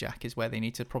say, Jack, is where they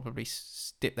need to probably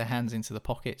dip their hands into the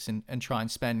pockets and try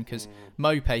and spend, because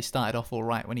Mopé started off all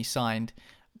right when he signed,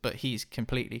 but he's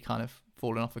completely kind of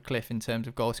fallen off a cliff in terms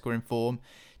of goal scoring form.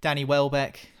 Danny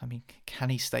Welbeck, can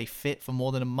he stay fit for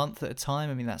more than a month at a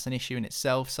time? That's an issue in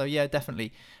itself. So yeah,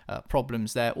 definitely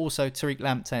problems there. Also, Tariq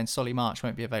Lamptey and Solly March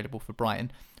won't be available for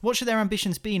Brighton. What should their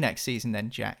ambitions be next season then,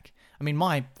 Jack?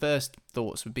 My first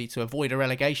thoughts would be to avoid a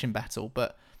relegation battle,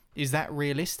 but is that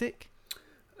realistic?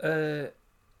 No,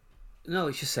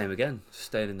 it's just same again,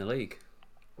 staying in the league,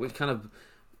 which kind of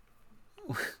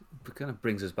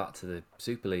brings us back to the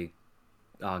Super League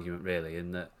argument, really,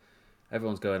 in that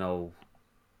everyone's going, oh,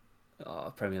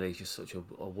 Premier League's just such a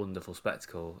wonderful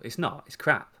spectacle. It's not. It's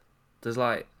crap. There's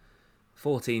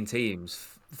 14 teams,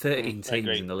 13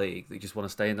 teams in the league that just want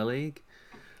to stay in the league,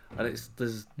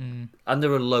 and and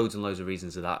there are loads and loads of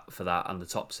reasons for that, and the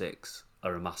top six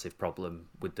are a massive problem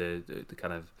with the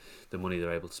kind of the money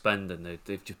they're able to spend, and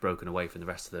they've just broken away from the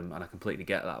rest of them, and I completely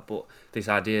get that. But this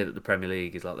idea that the Premier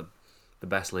League is like the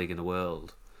best league in the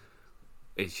world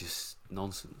is just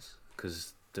nonsense,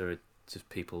 because there are just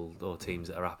people or teams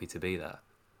that are happy to be there,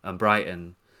 and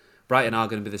Brighton are going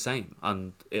to be the same,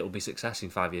 and it'll be success in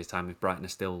 5 years' time if Brighton are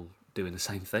still doing the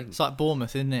same thing. It's like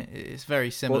Bournemouth, isn't it? It's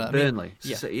very similar. Burnley.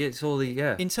 It's all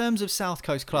the In terms of South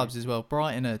Coast clubs as well,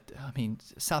 Brighton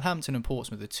Southampton and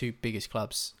Portsmouth are the two biggest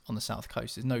clubs on the South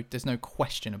Coast. There's no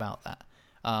question about that.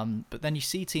 But then you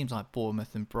see teams like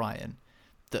Bournemouth and Brighton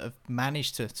that have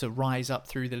managed to rise up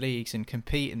through the leagues and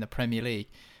compete in the Premier League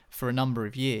for a number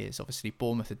of years. Obviously,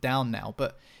 Bournemouth are down now,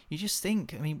 but you just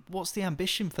think, what's the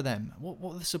ambition for them?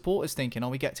 What are the supporters thinking?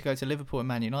 We get to go to Liverpool and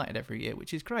Man United every year,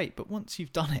 which is great, but once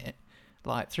you've done it,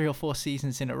 3 or 4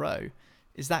 seasons in a row,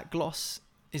 is that gloss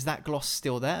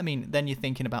still there? Then you're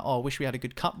thinking about, I wish we had a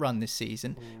good cup run this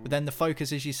season. But then the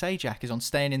focus, as you say, Jack, is on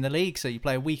staying in the league. So you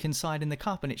play a weakened side in the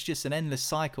cup, and it's just an endless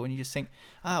cycle. And you just think,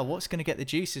 what's going to get the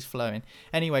juices flowing?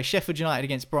 Anyway, Sheffield United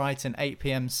against Brighton, 8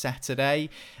 p.m. Saturday.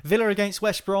 Villa against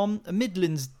West Brom, a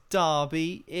Midlands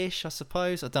derby-ish, I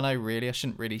suppose. I don't know, really. I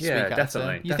shouldn't really speak out of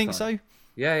turn. You think so?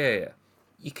 Yeah.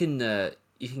 You can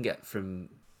get from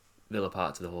Villa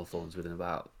Park to the Hawthorns within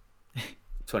about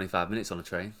 25 minutes on a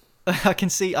train. I can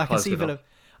see Villa.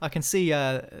 I can see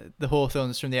the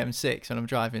Hawthorns from the M6 when I'm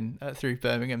driving through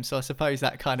Birmingham, so I suppose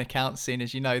that kind of counts, seeing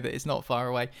as you know that it's not far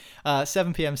away.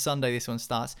 7 p.m. Sunday this one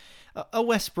starts. Are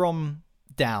West Brom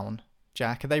down,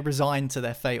 Jack? Are they resigned to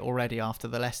their fate already after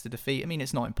the Leicester defeat? I mean,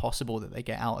 it's not impossible that they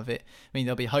get out of it. I mean,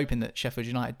 they'll be hoping that Sheffield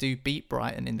United do beat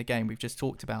Brighton in the game we've just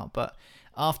talked about, but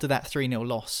after that 3-0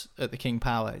 loss at the King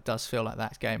Power, it does feel like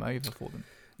that's game over for them.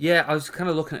 Yeah, I was kind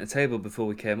of looking at the table before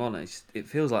we came on. It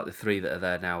feels like the 3 that are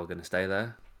there now are going to stay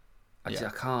there. I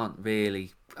can't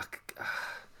really... I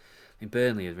mean,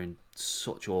 Burnley are in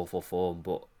such awful form,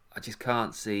 but I just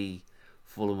can't see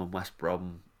Fulham and West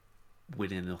Brom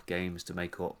winning enough games to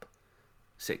make up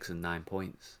 6 and 9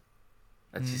 points.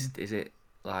 Is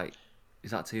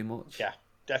that too much? Yeah,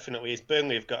 definitely.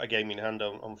 Burnley have got a game in hand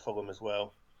on Fulham as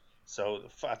well. So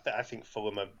I think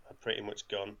Fulham are pretty much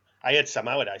gone. I heard Sam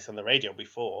Allardyce on the radio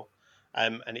before,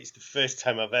 and it's the first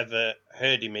time I've ever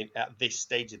heard him at this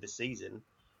stage of the season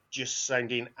just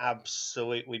sounding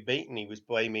absolutely beaten. He was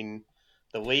blaming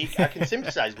the league. I can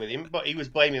sympathise with him, but he was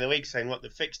blaming the league, saying, look, the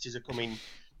fixtures are coming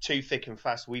too thick and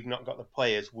fast. We've not got the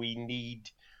players. We need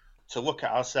to look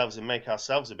at ourselves and make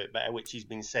ourselves a bit better, which he's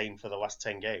been saying for the last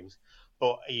 10 games.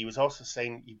 But he was also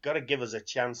saying, you've got to give us a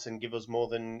chance and give us more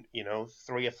than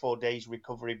 3 or 4 days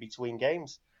recovery between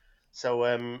games. So,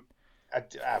 I mean,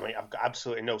 I've got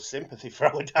absolutely no sympathy for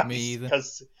Allardyce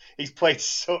because he's played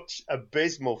such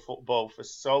abysmal football for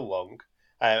so long,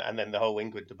 and then the whole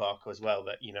England debacle as well.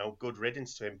 That good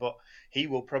riddance to him. But he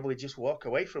will probably just walk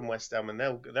away from West Ham, and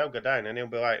they'll go down, and he'll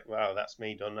be like, "Wow, that's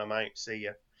me done. I'm out. See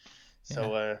ya."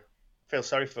 So, feel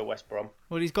sorry for West Brom.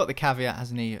 Well, he's got the caveat,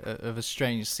 hasn't he, of a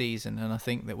strange season, and I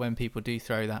think that when people do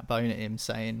throw that bone at him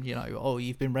saying, oh,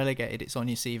 you've been relegated, it's on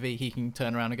your CV, he can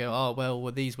turn around and go, oh, well,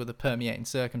 these were the permeating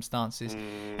circumstances.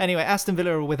 Anyway, Aston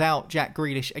Villa are without Jack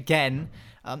Grealish again.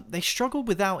 They struggled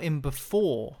without him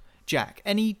before, Jack.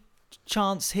 Any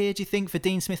chance here, do you think, for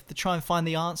Dean Smith to try and find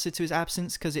the answer to his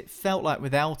absence? Because it felt like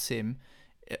without him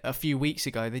a few weeks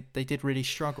ago, they did really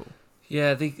struggle.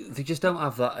 Yeah, they just don't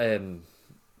have that...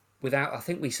 I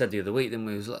think we said the other week, then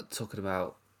we was talking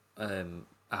about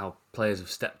how players have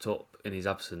stepped up in his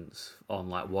absence on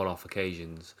one-off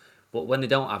occasions, but when they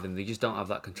don't have him, they just don't have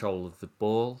that control of the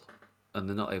ball, and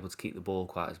they're not able to keep the ball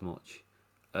quite as much.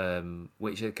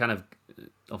 Which it kind of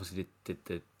obviously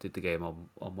did the game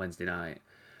on Wednesday night,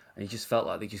 and you just felt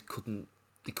like they couldn't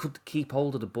keep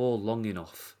hold of the ball long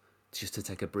enough just to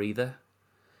take a breather,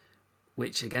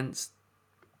 which against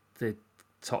the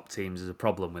top teams is a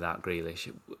problem without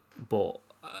Grealish. But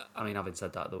I mean, having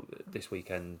said that, this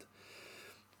weekend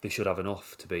they should have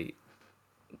enough to beat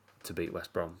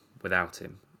West Brom without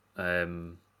him.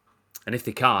 And if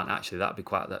they can't, actually, that'd be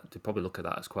they'd probably look at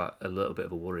that as quite a little bit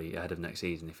of a worry ahead of next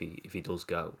season if he does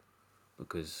go,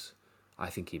 because I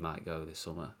think he might go this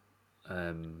summer.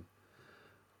 And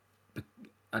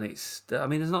there's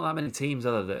not that many teams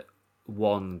other that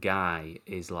one guy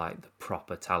is like the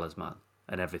proper talisman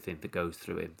and everything that goes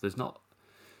through him. There's not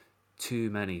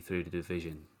too many through the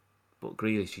division, but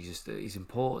Grealish, his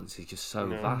importance is just so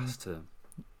vast to them.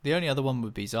 The only other one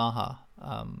would be Zaha.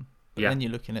 But then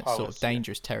you're looking at sort of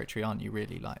dangerous territory, aren't you,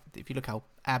 really? Like, if you look how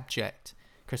abject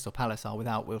Crystal Palace are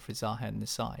without Wilfried Zaha in the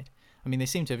side. I mean, they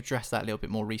seem to have addressed that a little bit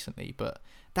more recently, but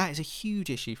that is a huge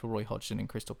issue for Roy Hodgson and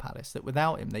Crystal Palace, that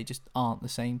without him, they just aren't the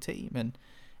same team. And,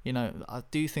 I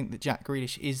do think that Jack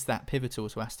Grealish is that pivotal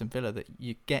to Aston Villa, that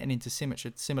you're getting into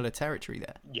similar territory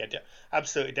there. Yeah,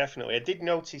 absolutely, definitely. I did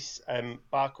notice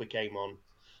Barkley came on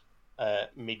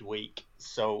midweek,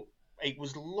 so it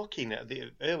was looking at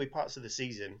the early parts of the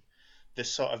season, the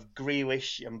sort of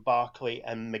Grealish and Barkley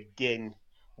and McGinn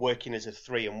working as a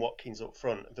 3 and Watkins up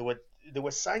front. There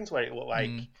were signs where it looked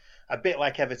like a bit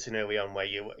like Everton early on, where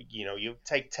you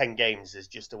take 10 games as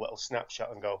just a little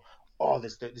snapshot and go, oh,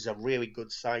 there's a really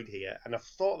good side here. And I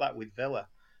thought that with Villa,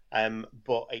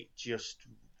 but it just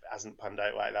hasn't panned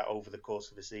out like that over the course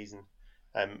of the season,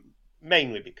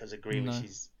 mainly because of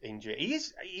Grealish's injury.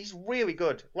 He's really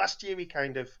good. Last year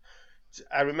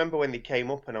I remember when they came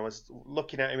up and I was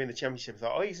looking at him in the Championship, I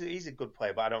thought, oh, he's a good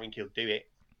player, but I don't think he'll do it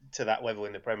to that level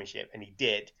in the Premiership. And he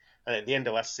did. And at the end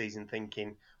of last season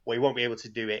thinking, well, he won't be able to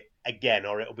do it again,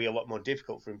 or it'll be a lot more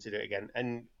difficult for him to do it again.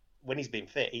 And when he's been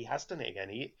fit, he has done it again.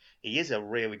 He is a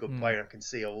really good player. I can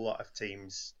see a lot of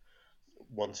teams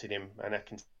wanting him, and I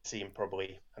can see him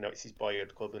probably. I know it's his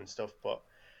boyhood club and stuff, but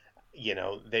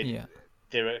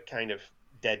they're a kind of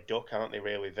dead duck, aren't they?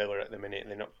 Really, Villa at the minute,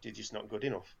 and they're just not good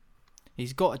enough.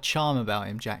 He's got a charm about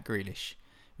him, Jack Grealish,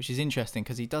 which is interesting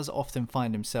because he does often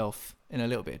find himself in a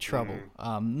little bit of trouble.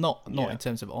 Not in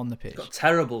terms of on the pitch. He's got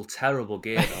terrible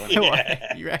gear, though.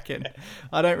 You reckon?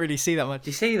 I don't really see that much. Did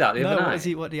you see that the other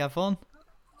night? What do you have on?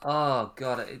 Oh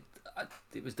God,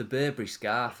 it was the Burberry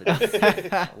scarf.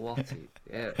 That what?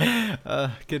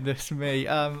 Yeah. Goodness me.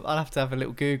 I'll have to have a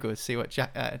little Google to see what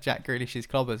Jack Grealish's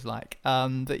clobber's like.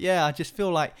 But yeah, I just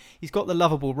feel like he's got the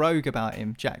lovable rogue about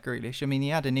him, Jack Grealish. I mean, he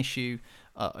had an issue.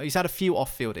 He's had a few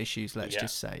off-field issues, let's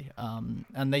just say,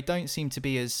 and they don't seem to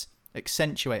be as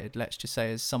accentuated, let's just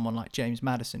say, as someone like James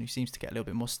Maddison, who seems to get a little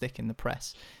bit more stick in the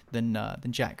press than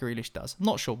Jack Grealish does. I'm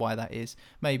not sure why that is.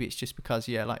 Maybe it's just because,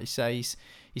 yeah, like you say,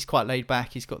 he's quite laid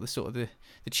back. He's got the sort of the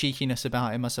cheekiness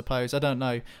about him, I suppose. I don't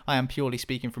know. I am purely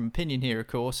speaking from opinion here, of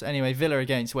course. Anyway, Villa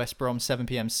against West Brom, 7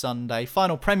 p.m. Sunday.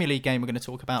 Final Premier League game we're going to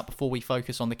talk about before we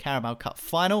focus on the Carabao Cup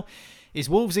final is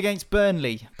Wolves against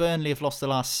Burnley. Burnley have lost the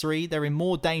last 3. They're in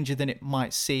more danger than it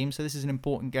might seem, so this is an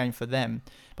important game for them.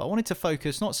 But I wanted to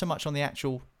focus not so much on the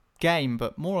actual game,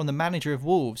 but more on the manager of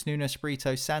Wolves, Nuno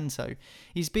Espirito Santo.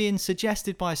 He's being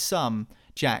suggested by some,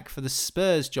 Jack, for the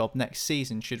Spurs job next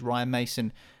season, should Ryan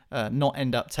Mason not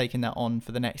end up taking that on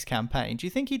for the next campaign. Do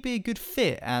you think he'd be a good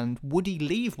fit, and would he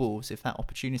leave Wolves if that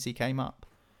opportunity came up?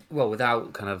 Well,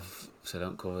 without kind of, so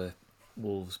don't cover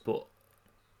Wolves, but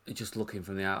just looking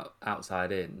from the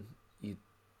outside in, you'd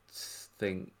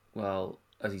think, well,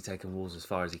 has he taken Wolves as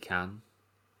far as he can?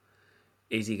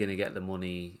 Is he going to get the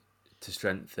money to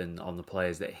strengthen on the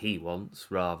players that he wants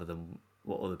rather than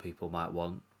what other people might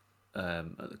want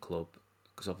at the club?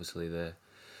 Because obviously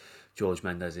George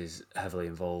Mendes is heavily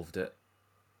involved at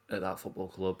that football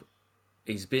club.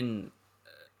 He's been,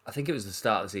 I think it was the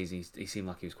start of the season, he seemed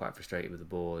like he was quite frustrated with the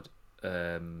board.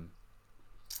 And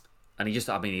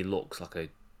he looks like a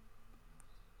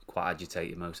quite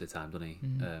agitated most of the time, doesn't he?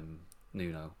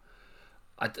 Nuno.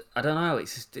 I don't know.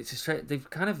 It's a straight. They've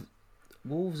kind of,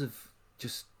 Wolves have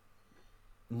just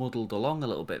muddled along a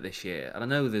little bit this year, and I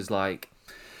know there's like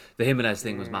the Jimenez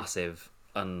thing was massive,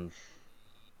 and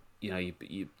you know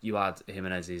you add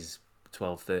Jimenez's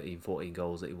 12, 13, 14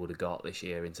 goals that he would have got this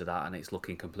year into that, and it's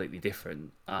looking completely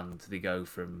different. And they go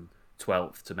from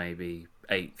 12th to maybe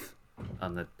 8th,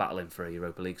 and they're battling for a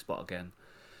Europa League spot again.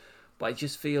 But it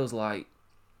just feels like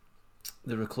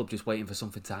they're a club just waiting for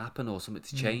something to happen or something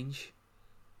to change,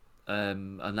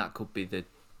 and that could be the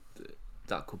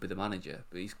manager.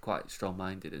 But he's quite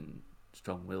strong-minded and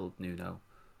strong-willed, Nuno.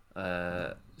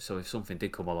 So if something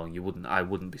did come along, I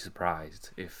wouldn't be surprised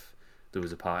if there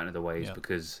was a parting of the ways,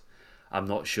 because I'm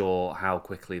not sure how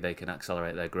quickly they can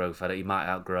accelerate their growth. He might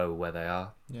outgrow where they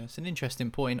are. Yeah, it's an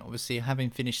interesting point. Obviously, having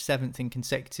finished 7th in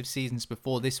consecutive seasons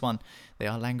before this one, they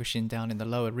are languishing down in the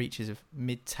lower reaches of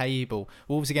mid-table.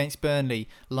 Wolves against Burnley,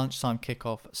 lunchtime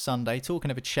kickoff Sunday.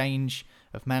 Talking of a change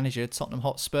of manager, Tottenham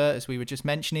Hotspur, as we were just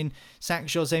mentioning,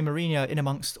 sacked Jose Mourinho in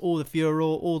amongst all the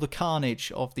furore, all the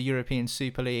carnage of the European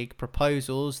Super League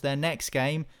proposals. Their next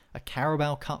game, a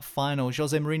Carabao Cup final.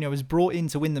 Jose Mourinho was brought in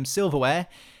to win them silverware.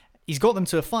 He's got them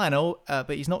to a final,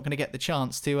 but he's not going to get the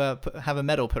chance to have a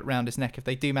medal put round his neck if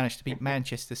they do manage to beat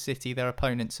Manchester City, their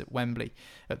opponents at Wembley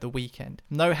at the weekend.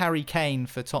 No Harry Kane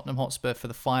for Tottenham Hotspur for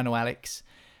the final, Alex.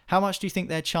 How much do you think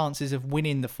their chances of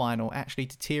winning the final actually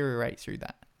deteriorate through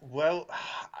that? Well,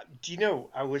 do you know,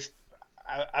 I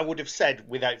would have said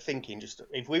without thinking, just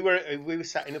if we were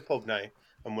sat in a pub now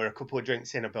and we're a couple of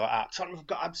drinks in, about Tottenham have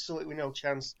got absolutely no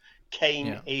chance.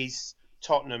 Kane is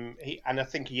Tottenham, and I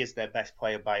think he is their best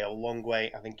player by a long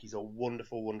way. I think he's a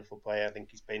wonderful, wonderful player. I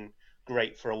think he's been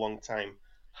great for a long time.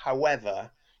 However,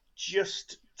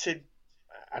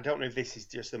 I don't know if this is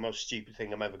just the most stupid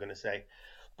thing I'm ever going to say,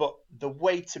 but the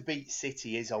way to beat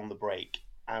City is on the break.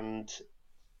 And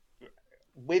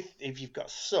if you've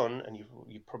got Son and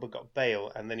you've probably got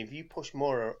Bale, and then if you push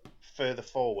more further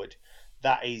forward,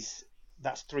 that's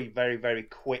 3 very, very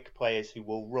quick players who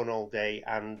will run all day,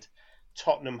 and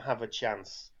Tottenham have a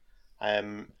chance.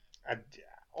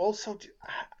 Also,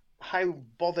 how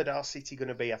bothered are City going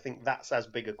to be? I think that's as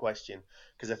big a question,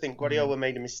 because I think Guardiola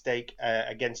made a mistake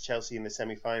against Chelsea in the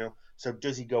semi-final. So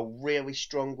does he go really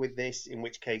strong with this, in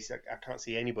which case I can't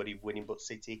see anybody winning but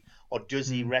City? Or does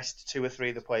he rest 2 or 3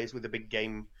 of the players with a big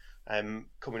game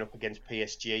coming up against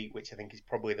PSG, which I think is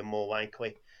probably the more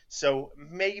likely? So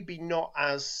maybe not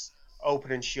as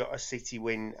open and shut a City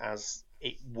win as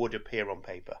it would appear on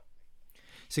paper.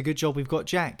 It's a good job we've got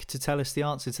Jack to tell us the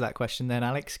answer to that question then,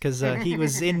 Alex, because he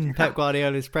was in Pep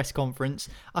Guardiola's press conference.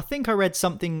 I think I read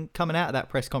something coming out of that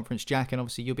press conference, Jack, and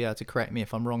obviously you'll be able to correct me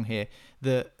if I'm wrong here,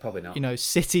 that probably not.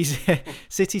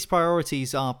 City's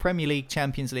priorities are Premier League,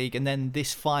 Champions League, and then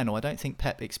this final. I don't think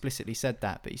Pep explicitly said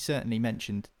that, but he certainly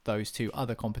mentioned those 2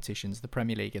 other competitions, the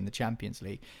Premier League and the Champions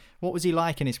League. What was he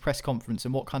like in his press conference,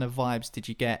 and what kind of vibes did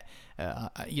you get?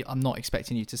 I'm not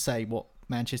expecting you to say what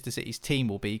Manchester City's team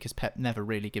will be, because Pep never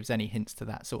really gives any hints to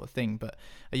that sort of thing, but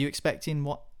are you expecting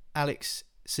what Alex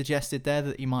suggested there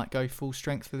that he might go full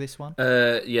strength for this one?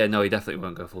 Yeah, no, he definitely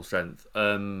won't go full strength.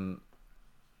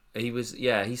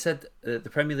 He said the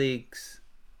Premier League's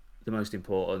the most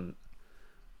important.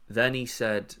 Then he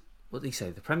said, what did he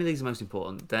say? The Premier League's the most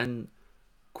important. Then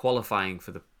qualifying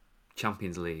for the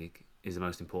Champions League is the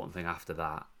most important thing after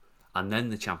that. And then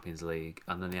the Champions League,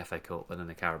 and then the FA Cup, and then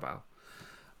the Carabao.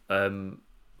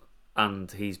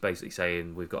 And he's basically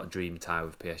saying we've got a dream tie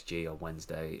with PSG on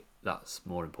Wednesday. That's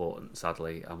more important,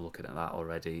 sadly. I'm looking at that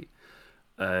already.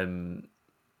 And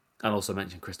also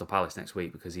mentioned Crystal Palace next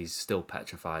week because he's still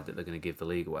petrified that they're going to give the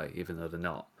league away, even though they're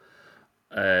not.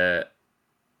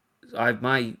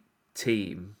 My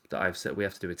team that I've said, we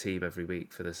have to do a team every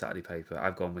week for the Saturday paper.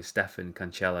 I've gone with Stefan,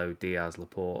 Cancelo, Diaz,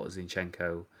 Laporte,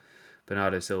 Zinchenko,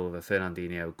 Bernardo Silva,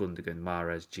 Fernandinho, Gundogan,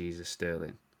 Mahrez, Jesus,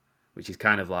 Sterling, which is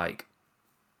kind of like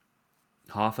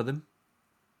half of them,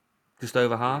 just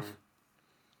over half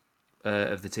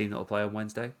of the team that will play on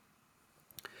Wednesday.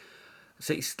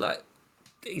 So it's like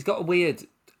he's got a weird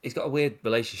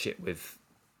relationship with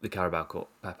the Carabao Cup,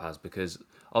 Pep has, because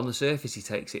on the surface he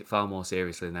takes it far more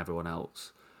seriously than everyone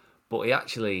else, but he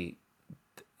actually,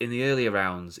 in the earlier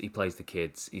rounds, he plays the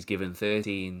kids. He's given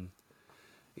 13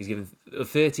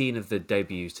 of the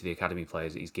debuts to the academy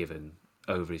players that he's given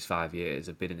over his 5 years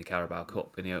have been in the Carabao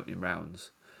Cup in the opening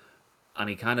rounds. And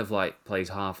he kind of like plays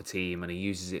half a team and he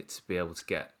uses it to be able to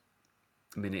get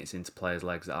minutes into players'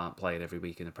 legs that aren't playing every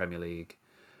week in the Premier League.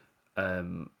 I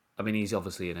mean, he's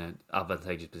obviously in an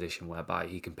advantageous position whereby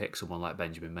he can pick someone like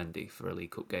Benjamin Mendy for a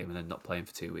League Cup game and then not play him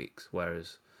for 2 weeks,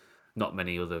 whereas not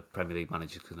many other Premier League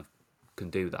managers can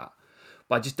do that.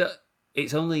 But I just,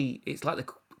 it's like the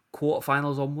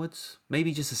quarterfinals onwards,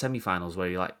 maybe just the semi-finals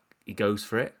where he goes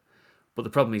for it. But the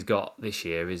problem he's got this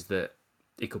year is that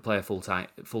he could play a full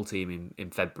team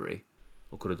in February,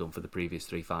 or could have done for the previous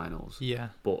 3 finals. Yeah.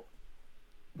 But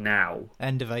now,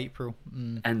 end of April,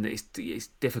 and it's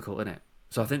difficult, isn't it?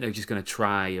 So I think they're just going to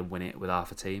try and win it with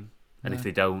half a team, and if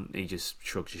they don't, he just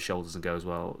shrugs his shoulders and goes,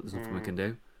 "Well, there's nothing we can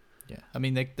do." Yeah, I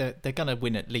mean they're going to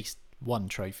win at least one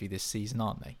trophy this season,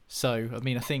 aren't they? So I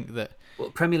mean, I think that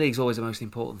Premier League's always the most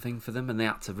important thing for them, and they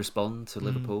had to respond to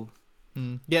Liverpool.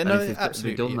 Yeah, and no, if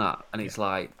absolutely. they've done that, and it's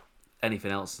like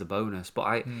anything else is a bonus.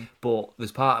 But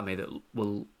there's part of me that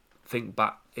will think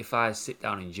back, if I sit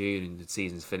down in June and the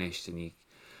season's finished and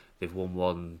they've won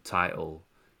one title,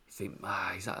 you think,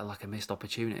 is that like a missed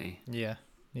opportunity? Yeah.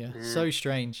 So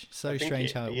strange how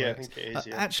it works. I think it is,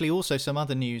 Actually, also some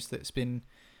other news that's been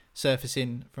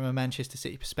surfacing from a Manchester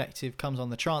City perspective comes on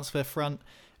the transfer front.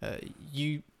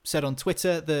 You said on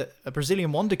Twitter that a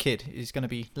Brazilian wonder kid is going to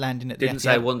be landing at the Didn't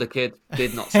say wonder kid.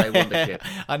 Did not say wonder kid.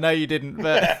 I know you didn't,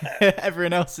 but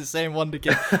everyone else is saying wonder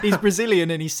kid. He's Brazilian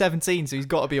and he's 17, so he's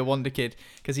got to be a wonder kid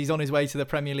because he's on his way to the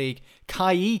Premier League.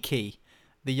 Kaique,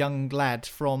 the young lad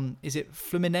from, is it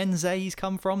Fluminense he's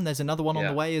come from? There's another one on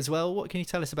the way as well. What can you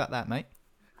tell us about that, mate?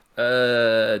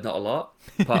 Not a lot,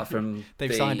 apart from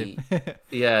they've signed him.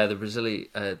 Yeah,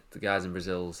 the guys in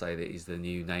Brazil say that he's the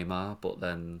new Neymar, but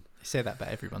then they say that about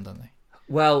everyone, don't they?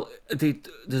 Well,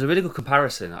 there's a really good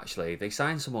comparison actually. They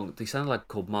signed a lad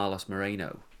called Marlos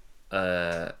Moreno,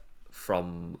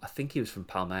 from, I think he was from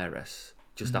Palmeiras,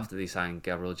 just after they signed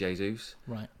Gabriel Jesus,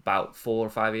 right, about 4 or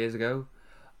 5 years ago.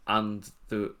 And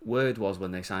the word was when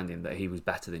they signed him that he was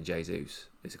better than Jesus.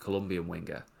 He's a Colombian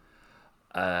winger.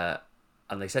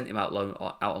 And they sent him out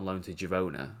on loan to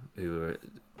Girona, who are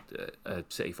a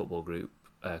City football group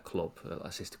club,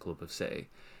 a sister club of City.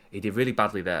 He did really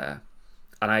badly there,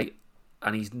 and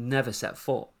he's never set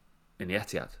foot in the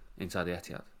Etihad, inside the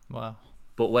Etihad. Wow.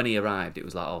 But when he arrived, it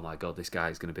was like, oh my God, this guy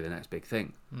is going to be the next big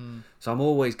thing. So I'm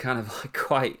always kind of like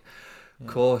quite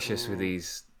cautious with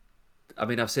these. I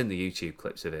mean, I've seen the YouTube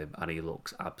clips of him, and he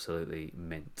looks absolutely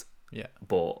mint. Yeah.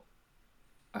 But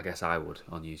I guess I would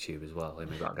on YouTube as well. Him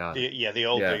and that guy. They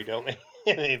all do, don't they?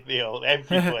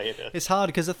 Every player does. It's hard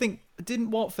because I think,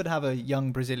 didn't Watford have a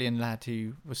young Brazilian lad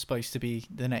who was supposed to be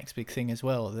the next big thing as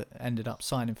well that ended up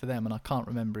signing for them, and I can't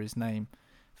remember his name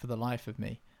for the life of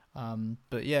me.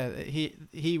 But yeah,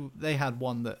 they had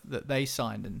one that they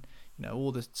signed, and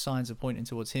all the signs are pointing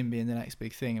towards him being the next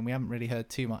big thing, and we haven't really heard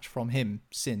too much from him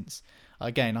since.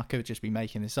 Again, I could just be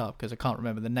making this up because I can't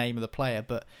remember the name of the player,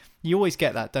 but you always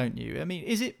get that, don't you? I mean,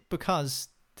 is it because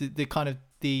the kind of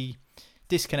the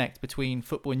disconnect between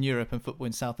football in Europe and football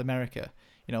in South America?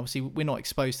 Obviously we're not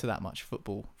exposed to that much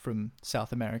football from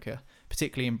South America,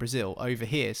 particularly in Brazil over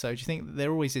here. So do you think that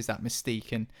there always is that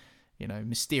mystique and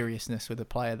mysteriousness with a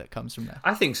player that comes from there?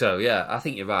 I think so. Yeah, I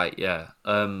think you're right. Yeah,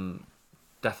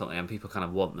 definitely. And people kind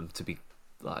of want them to be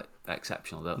like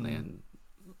exceptional, don't they? And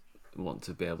want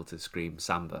to be able to scream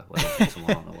samba when they put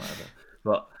someone on or whatever.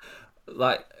 But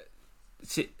like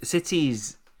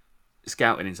City's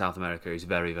scouting in South America is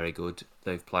very, very good.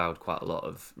 They've ploughed quite a lot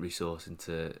of resource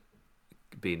into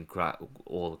being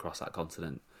all across that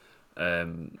continent,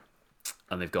 and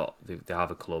they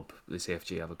have a club. The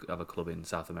CFG have a club in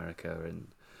South America,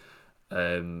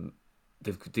 and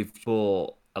they've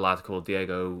bought a lad called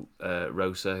Diego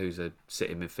Rosa, who's a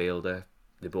City midfielder.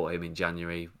 They bought him in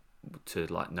January to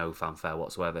like no fanfare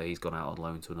whatsoever. He's gone out on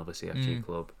loan to another CFG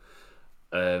club.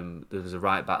 There was a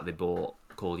right back they bought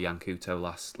called Yankuto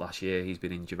last year. He's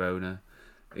been in Girona.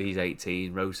 He's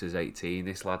 18. Rosa's 18.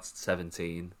 This lad's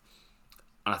 17.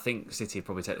 And I think City would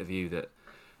probably take the view that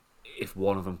if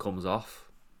one of them comes off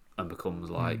and becomes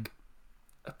like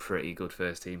a pretty good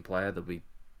first team player, they'll be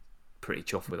pretty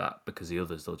chuffed with that, because the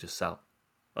others they'll just sell.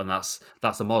 And that's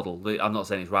the model. I'm not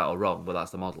saying it's right or wrong, but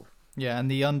that's the model. Yeah,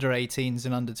 and the under-18s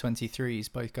and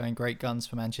under-23s both going great guns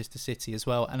for Manchester City as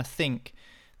well. And I think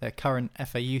they're current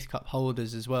FA Youth Cup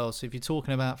holders as well. So if you're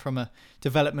talking about from a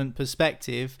development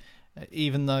perspective,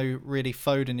 even though really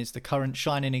Foden is the current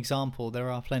shining example, there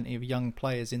are plenty of young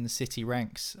players in the City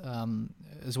ranks,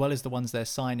 as well as the ones they're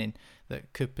signing,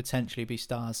 that could potentially be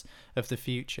stars of the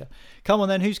future. Come on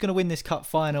then, who's going to win this cup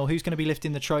final? Who's going to be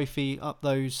lifting the trophy up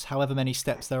those however many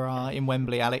steps there are in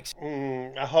Wembley, Alex?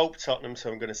 I hope Tottenham,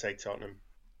 so I'm going to say Tottenham.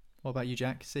 What about you,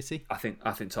 Jack? City? I think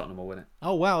Tottenham will win it.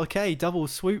 Oh, wow. Okay. Double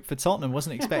swoop for Tottenham.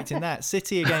 Wasn't expecting that.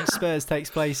 City against Spurs takes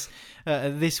place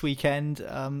this weekend.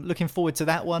 Looking forward to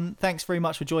that one. Thanks very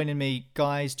much for joining me,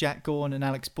 guys. Jack Gaughan and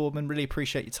Alex Boardman. Really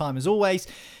appreciate your time as always.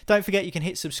 Don't forget you can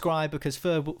hit subscribe, because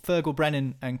Fergal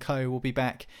Brennan and co will be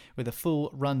back with a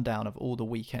full rundown of all the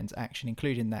weekend's action,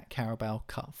 including that Carabao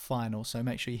Cup final. So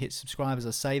make sure you hit subscribe, as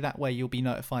I say. That way you'll be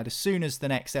notified as soon as the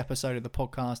next episode of the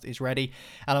podcast is ready.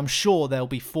 And I'm sure there'll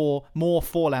be more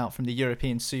fallout from the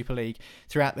European Super League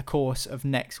throughout the course of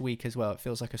next week as well. It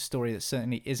feels like a story that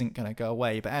certainly isn't going to go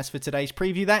away. But as for today's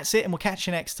preview, that's it, and we'll catch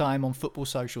you next time on Football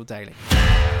Social Daily.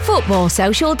 Football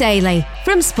Social Daily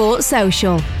from Sports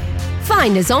Social.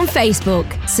 Find us on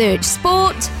Facebook. Search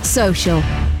Sport Social.